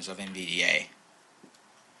versions of NVDA.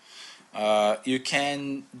 You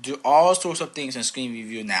can do all sorts of things in screen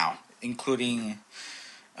review now, including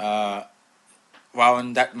while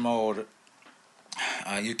in that mode,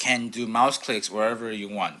 you can do mouse clicks wherever you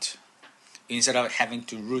want, instead of having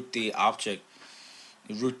to root to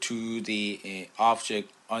the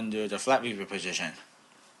object under the flat review position.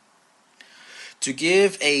 To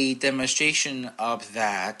give a demonstration of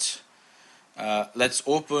that, let's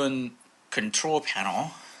open Control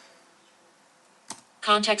Panel.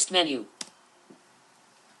 Context menu.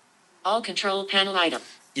 All Control Panel item.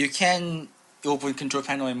 You can open Control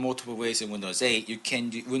Panel in multiple ways in Windows 8. You can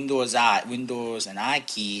do Windows and I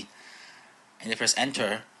key, and you press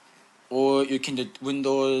Enter, or you can do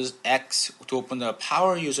Windows X to open the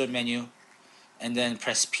Power User menu, and then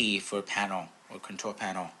press P for Panel or Control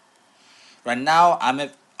Panel. Right now, I'm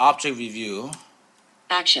at Object Review.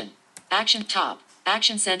 Action. Action top.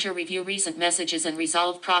 Action Center review recent messages and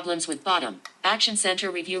resolve problems with bottom. Action Center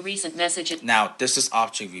review recent messages. Now, this is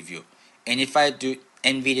Object Review. And if I do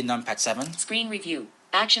NVIDIA Numpad 7. Screen review.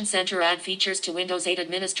 Action Center add features to Windows 8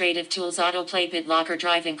 administrative tools autoplay BitLocker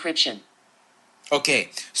drive encryption. Okay,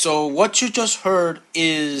 so what you just heard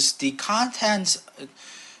is the contents,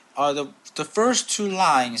 the first two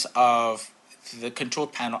lines of the control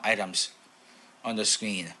panel items on the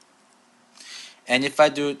screen. And if I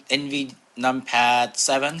do NV Numpad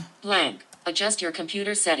 7. Blank. Adjust your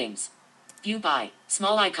computer settings. View by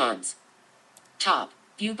small icons. Top.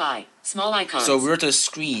 View by small icons. So we're at the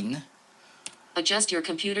screen. Adjust your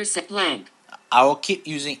computer set blank. I will keep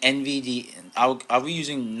using NVD. I'll be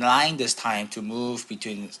using 9 this time to move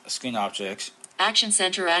between screen objects. Action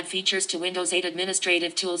Center add features to Windows 8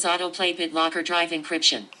 administrative tools autoplay BitLocker drive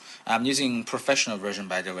encryption. I'm using professional version,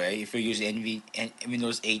 by the way. If you're using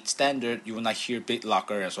Windows 8 standard, you will not hear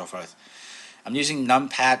BitLocker and so forth. I'm using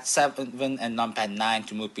Numpad 7 and Numpad 9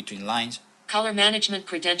 to move between lines. Color Management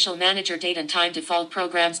Credential Manager Date and Time Default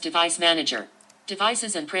Programs Device Manager.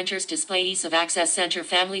 Devices and printers display ease of access center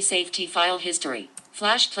family safety file history.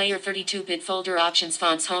 Flash player 32-bit folder options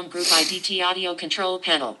fonts home group IDT audio control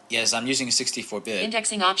panel. Yes, I'm using 64-bit.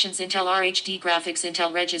 Indexing options Intel RHD graphics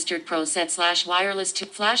Intel registered Pro set / wireless to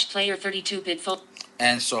Flash player 32-bit folder.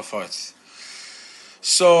 And so forth.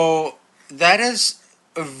 So that is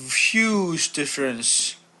a huge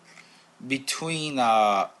difference between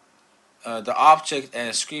the object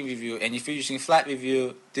and screen review, and if you're using flat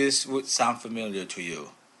review, this would sound familiar to you.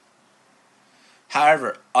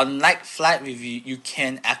 However, unlike flat review, you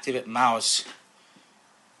can activate mouse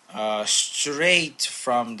straight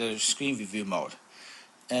from the screen review mode.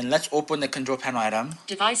 And let's open the control panel item.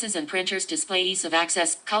 Devices and printers display ease of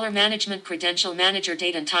access, color management, credential manager,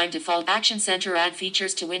 date and time default, action center, add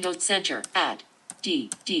features to Windows Center, add, D.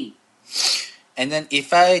 And then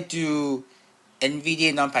if I do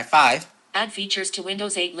NVIDIA Numpad 5. Add features to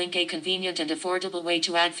Windows 8 link, a convenient and affordable way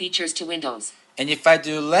to add features to Windows. And if I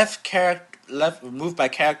do left move by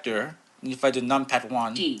character, and if I do Numpad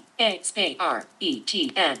 1. D, A, space, R, E,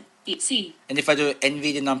 T, N, E, C. And if I do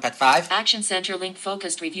NVIDIA Numpad 5. Action Center link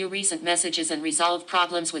focused review recent messages and resolve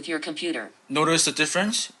problems with your computer. Notice the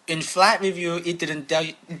difference? In flat review, it didn't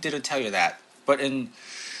tell you that. But in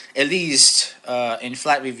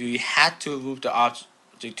flat review, you had to move the object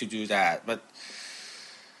to do that.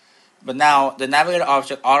 But now the navigator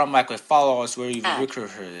object automatically follows where your review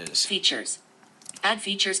cursor is. Features. Add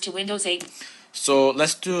features to Windows 8. So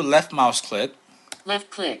let's do left mouse click. Left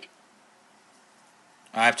click.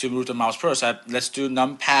 I have to move the mouse first. Let's do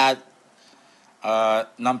numpad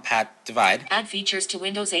divide. Add features to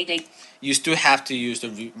Windows 8. You still have to use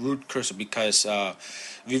the root cursor because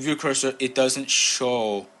review cursor, it doesn't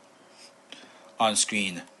show on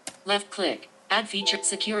screen. Left click. Add feature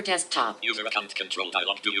secure desktop. User account control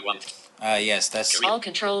dialog. Do you want? Yes, that's all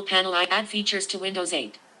control panel. Add features to Windows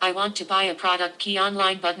 8. I want to buy a product key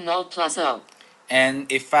online button Alt plus O.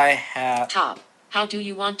 And if I have Top. How do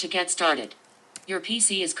you want to get started? Your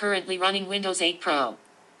PC is currently running Windows 8 Pro.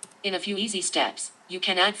 In a few easy steps, you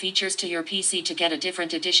can add features to your PC to get a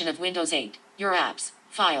different edition of Windows 8. Your apps,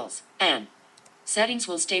 files, and settings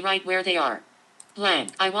will stay right where they are.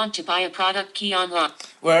 Blank. I want to buy a product key online.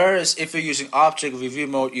 Whereas if you're using object review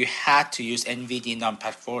mode, you had to use NVIDIA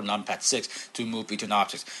Numpad 4, Numpad 6 to move between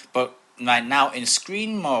objects. But right now in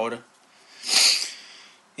screen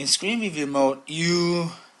review mode,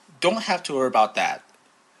 you don't have to worry about that.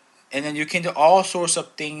 And then you can do all sorts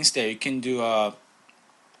of things there. You can do,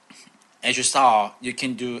 as you saw, you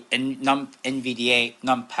can do NVDA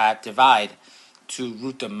Numpad divide to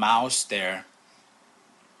route the mouse there.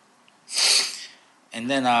 And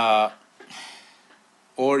then,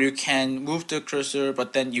 or you can move the cursor,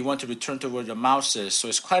 but then you want to return to where the mouse is. So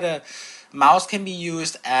it's mouse can be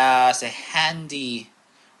used as a handy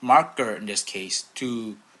marker in this case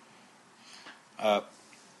to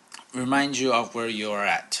remind you of where you are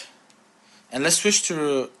at. And let's switch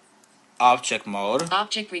to object mode.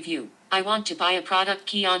 Object review. I want to buy a product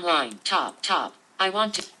key online. Top. I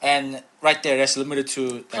want to. And right there, that's limited to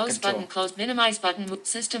that close control. button, close, minimize button,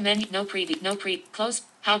 system menu, no preview, close.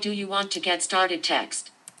 How do you want to get started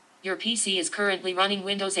text? Your PC is currently running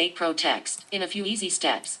Windows 8 Pro text. In a few easy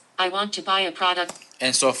steps, I want to buy a product.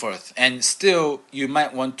 And so forth. And still, you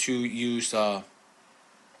might want to use an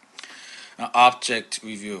object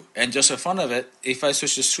review. And just for fun of it, if I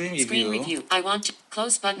switch to screen review. I want to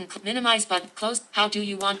close button, minimize button, close. How do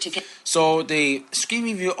you want to get? So the screen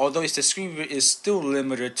review, although it's the screen review, is still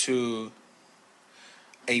limited to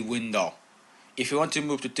a window. If you want to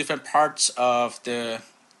move to different parts of the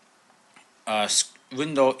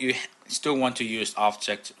window, you still want to use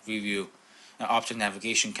object review and object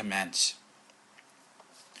navigation commands.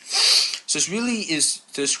 So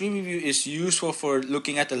the screen review is useful for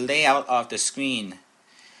looking at the layout of the screen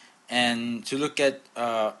and to look at,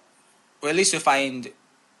 or at least to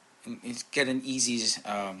get an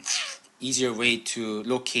easier way to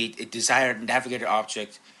locate a desired navigator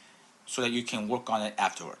object so that you can work on it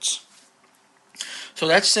afterwards. So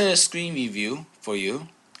that's the screen review for you.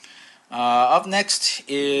 Up next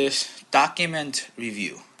is document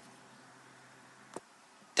review.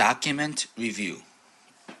 Document review.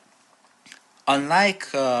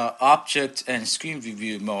 Unlike object and screen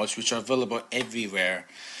review modes, which are available everywhere,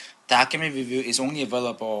 document review is only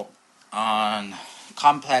available on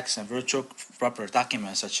complex and virtual wrapper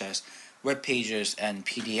documents such as web pages and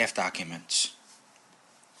PDF documents.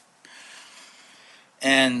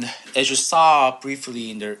 And as you saw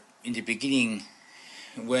briefly in the beginning,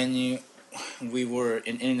 when we were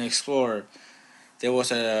in Internet Explorer, there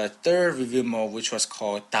was a third review mode which was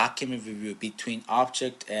called document review between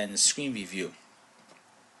object and screen review.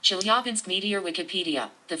 Chelyabinsk Meteor Wikipedia,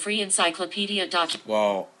 the free encyclopedia document.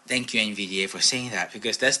 Well, thank you NVDA for saying that,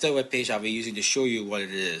 because that's the web page I'll be using to show you what it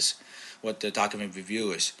is, what the document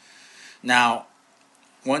review is. Now,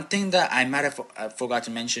 one thing that I might have forgot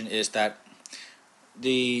to mention is that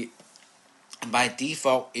by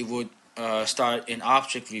default it would start in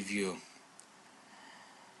object review,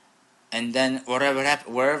 and then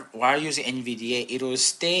while using NVDA, it will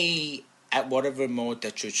stay at whatever mode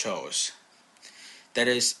that you chose. That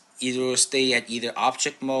is, it will stay at either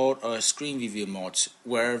object mode or screen review modes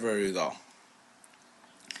wherever you go.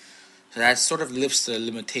 So that sort of lifts the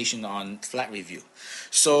limitation on flat review.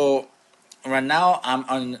 So right now I'm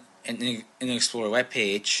on an Explorer web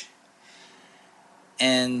page,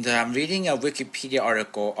 and I'm reading a Wikipedia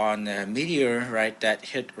article on a meteor, right, that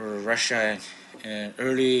hit Russia in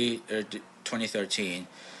early 2013.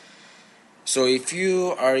 So if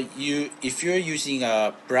you're using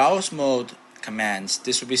a browse mode commands,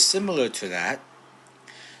 this will be similar to that.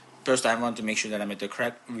 First, I want to make sure that I'm at the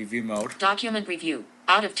correct review mode. Document review.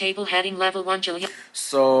 Out of table heading level 1 Julia.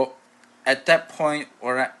 So at that point,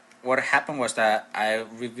 what happened was that I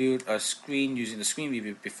reviewed a screen using the screen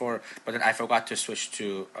review before, but then I forgot to switch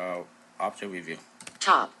to object review.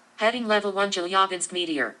 Top. Heading level 1 Chelyabinsk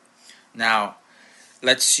Meteor. Now,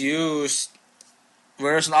 let's use,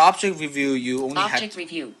 whereas an object review, you only Object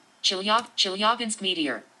review. Chelyabinsk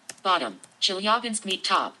Meteor. Bottom. Chelyabinsk Meet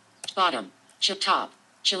top. Bottom. Top.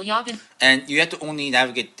 Chelyabinsk. And you have to only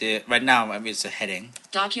navigate right now, it's a heading.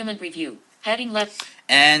 Document review. Heading left.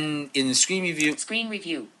 And in screen review. Screen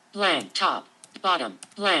review. Blank. Top. Bottom.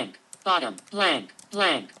 Blank. Bottom. Blank.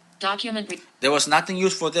 Blank. Document there was nothing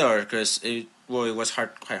useful there because it was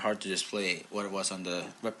quite hard to display what it was on the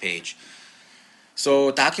web page.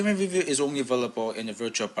 So document review is only available in the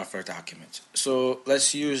virtual buffer document. So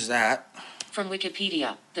let's use that. From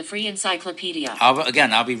Wikipedia, the free encyclopedia.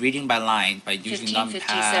 I'll be reading by line by using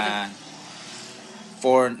 1557. numpad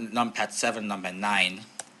 4, numpad 7, numpad 9.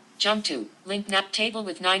 Jump to link nap table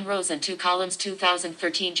with 9 rows and 2 columns.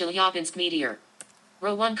 2013 Chelyabinsk meteor.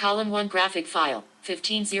 Row 1 column 1 graphic file.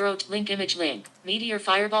 15.0 link image link. Meteor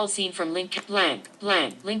fireball seen from link blank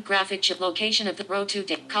blank link graphic chip location of the row 2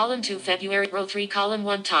 day. Column 2 February. Row 3 column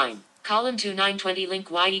 1 time. Column 2 920 link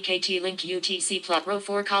YEKT link UTC plot. Row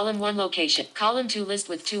 4 column 1 location. Column 2 list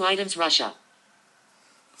with 2 items Russia.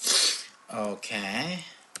 Okay.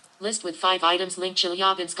 List with 5 items. Link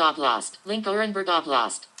Chelyabinsk Oblast. Link Orenburg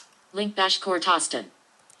Oblast. Link Bashkortostan.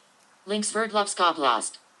 Link Sverdlovsk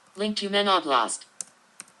Oblast. Link Tyumen Oblast.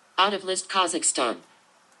 Out of list Kazakhstan.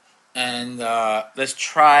 And let's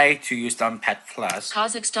try to use numpad plus.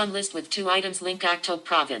 Kazakhstan list with 2 items. Link Aktok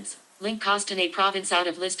province. Link Kostanay province. Out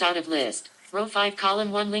of list. Out of list. Row 5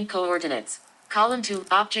 column 1 link coordinates. Column 2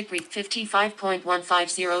 object read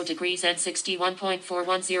 55.150 degrees and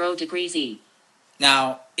 61.410 degrees E.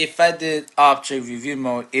 Now, if I did object review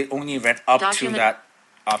mode, it only read up Document. to that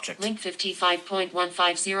object. Link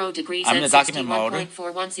 55.150 degrees I'm in and the document mode.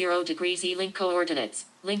 61.410 degrees E. Link coordinates.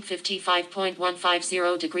 Link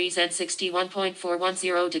 55.150 degrees and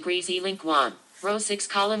 61.410 degrees E. Link 1. Row 6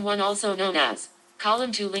 column 1 also known as.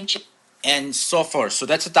 Column 2 link. And so forth. So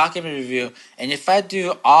that's a document review. And if I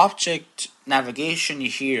do object navigation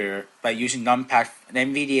here by using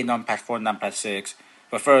NVIDIA numpad 4, numpad 6,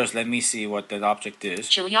 but first let me see what the object is.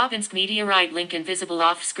 Chelyabinsk meteorite link invisible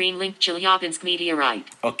off screen link Chelyabinsk meteorite.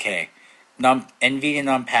 Okay. NVIDIA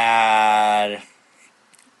numpad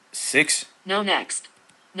 6. No next.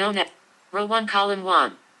 No next. Row 1 column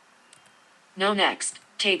 1. No next.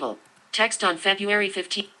 Table. Text on February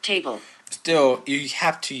 15th. Table. Still, you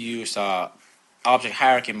have to use object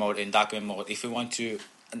hierarchy mode in document mode if you want to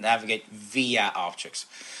navigate via objects.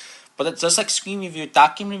 But just like screen review,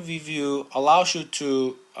 document review allows you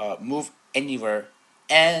to move anywhere,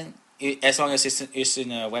 and as long as it's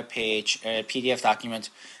in a web page, a PDF document,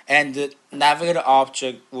 and the navigator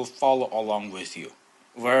object will follow along with you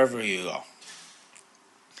wherever you go.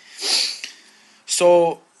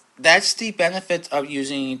 So that's the benefit of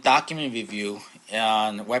using document review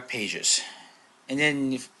on web pages. And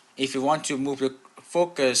then if you want to move the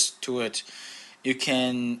focus to it, you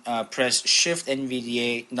can press Shift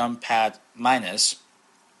NVDA numpad minus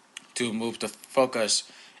to move the focus,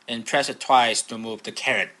 and press it twice to move the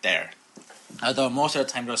caret there. Although most of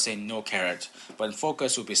the time they'll say no caret, but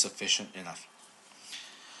focus will be sufficient enough.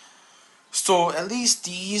 So at least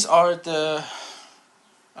these are the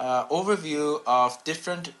overview of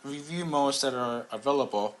different review modes that are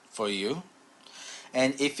available for you.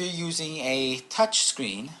 And if you're using a touch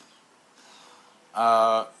screen,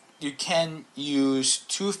 you can use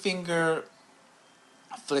 2-finger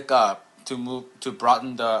flick up to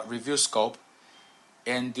broaden the review scope,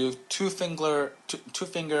 and do 2-finger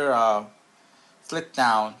flick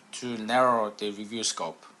down to narrow the review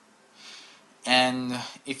scope. And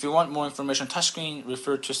if you want more information on touchscreen,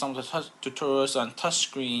 refer to some of the tutorials on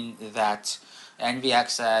touchscreen that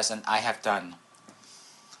NVAccess and I have done.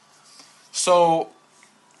 So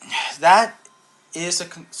that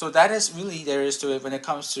is really there is to it when it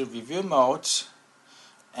comes to review modes,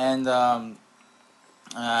 and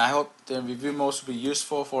I hope the review modes will be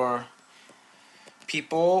useful for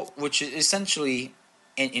people, which is essentially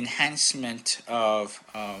an enhancement of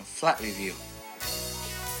flat review.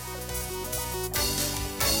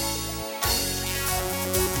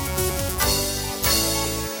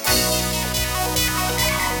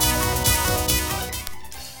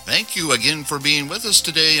 Thank you again for being with us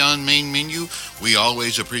today on Main Menu. We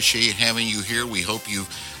always appreciate having you here. We hope you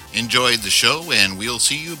enjoyed the show, and we'll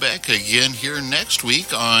see you back again here next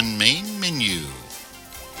week on Main Menu.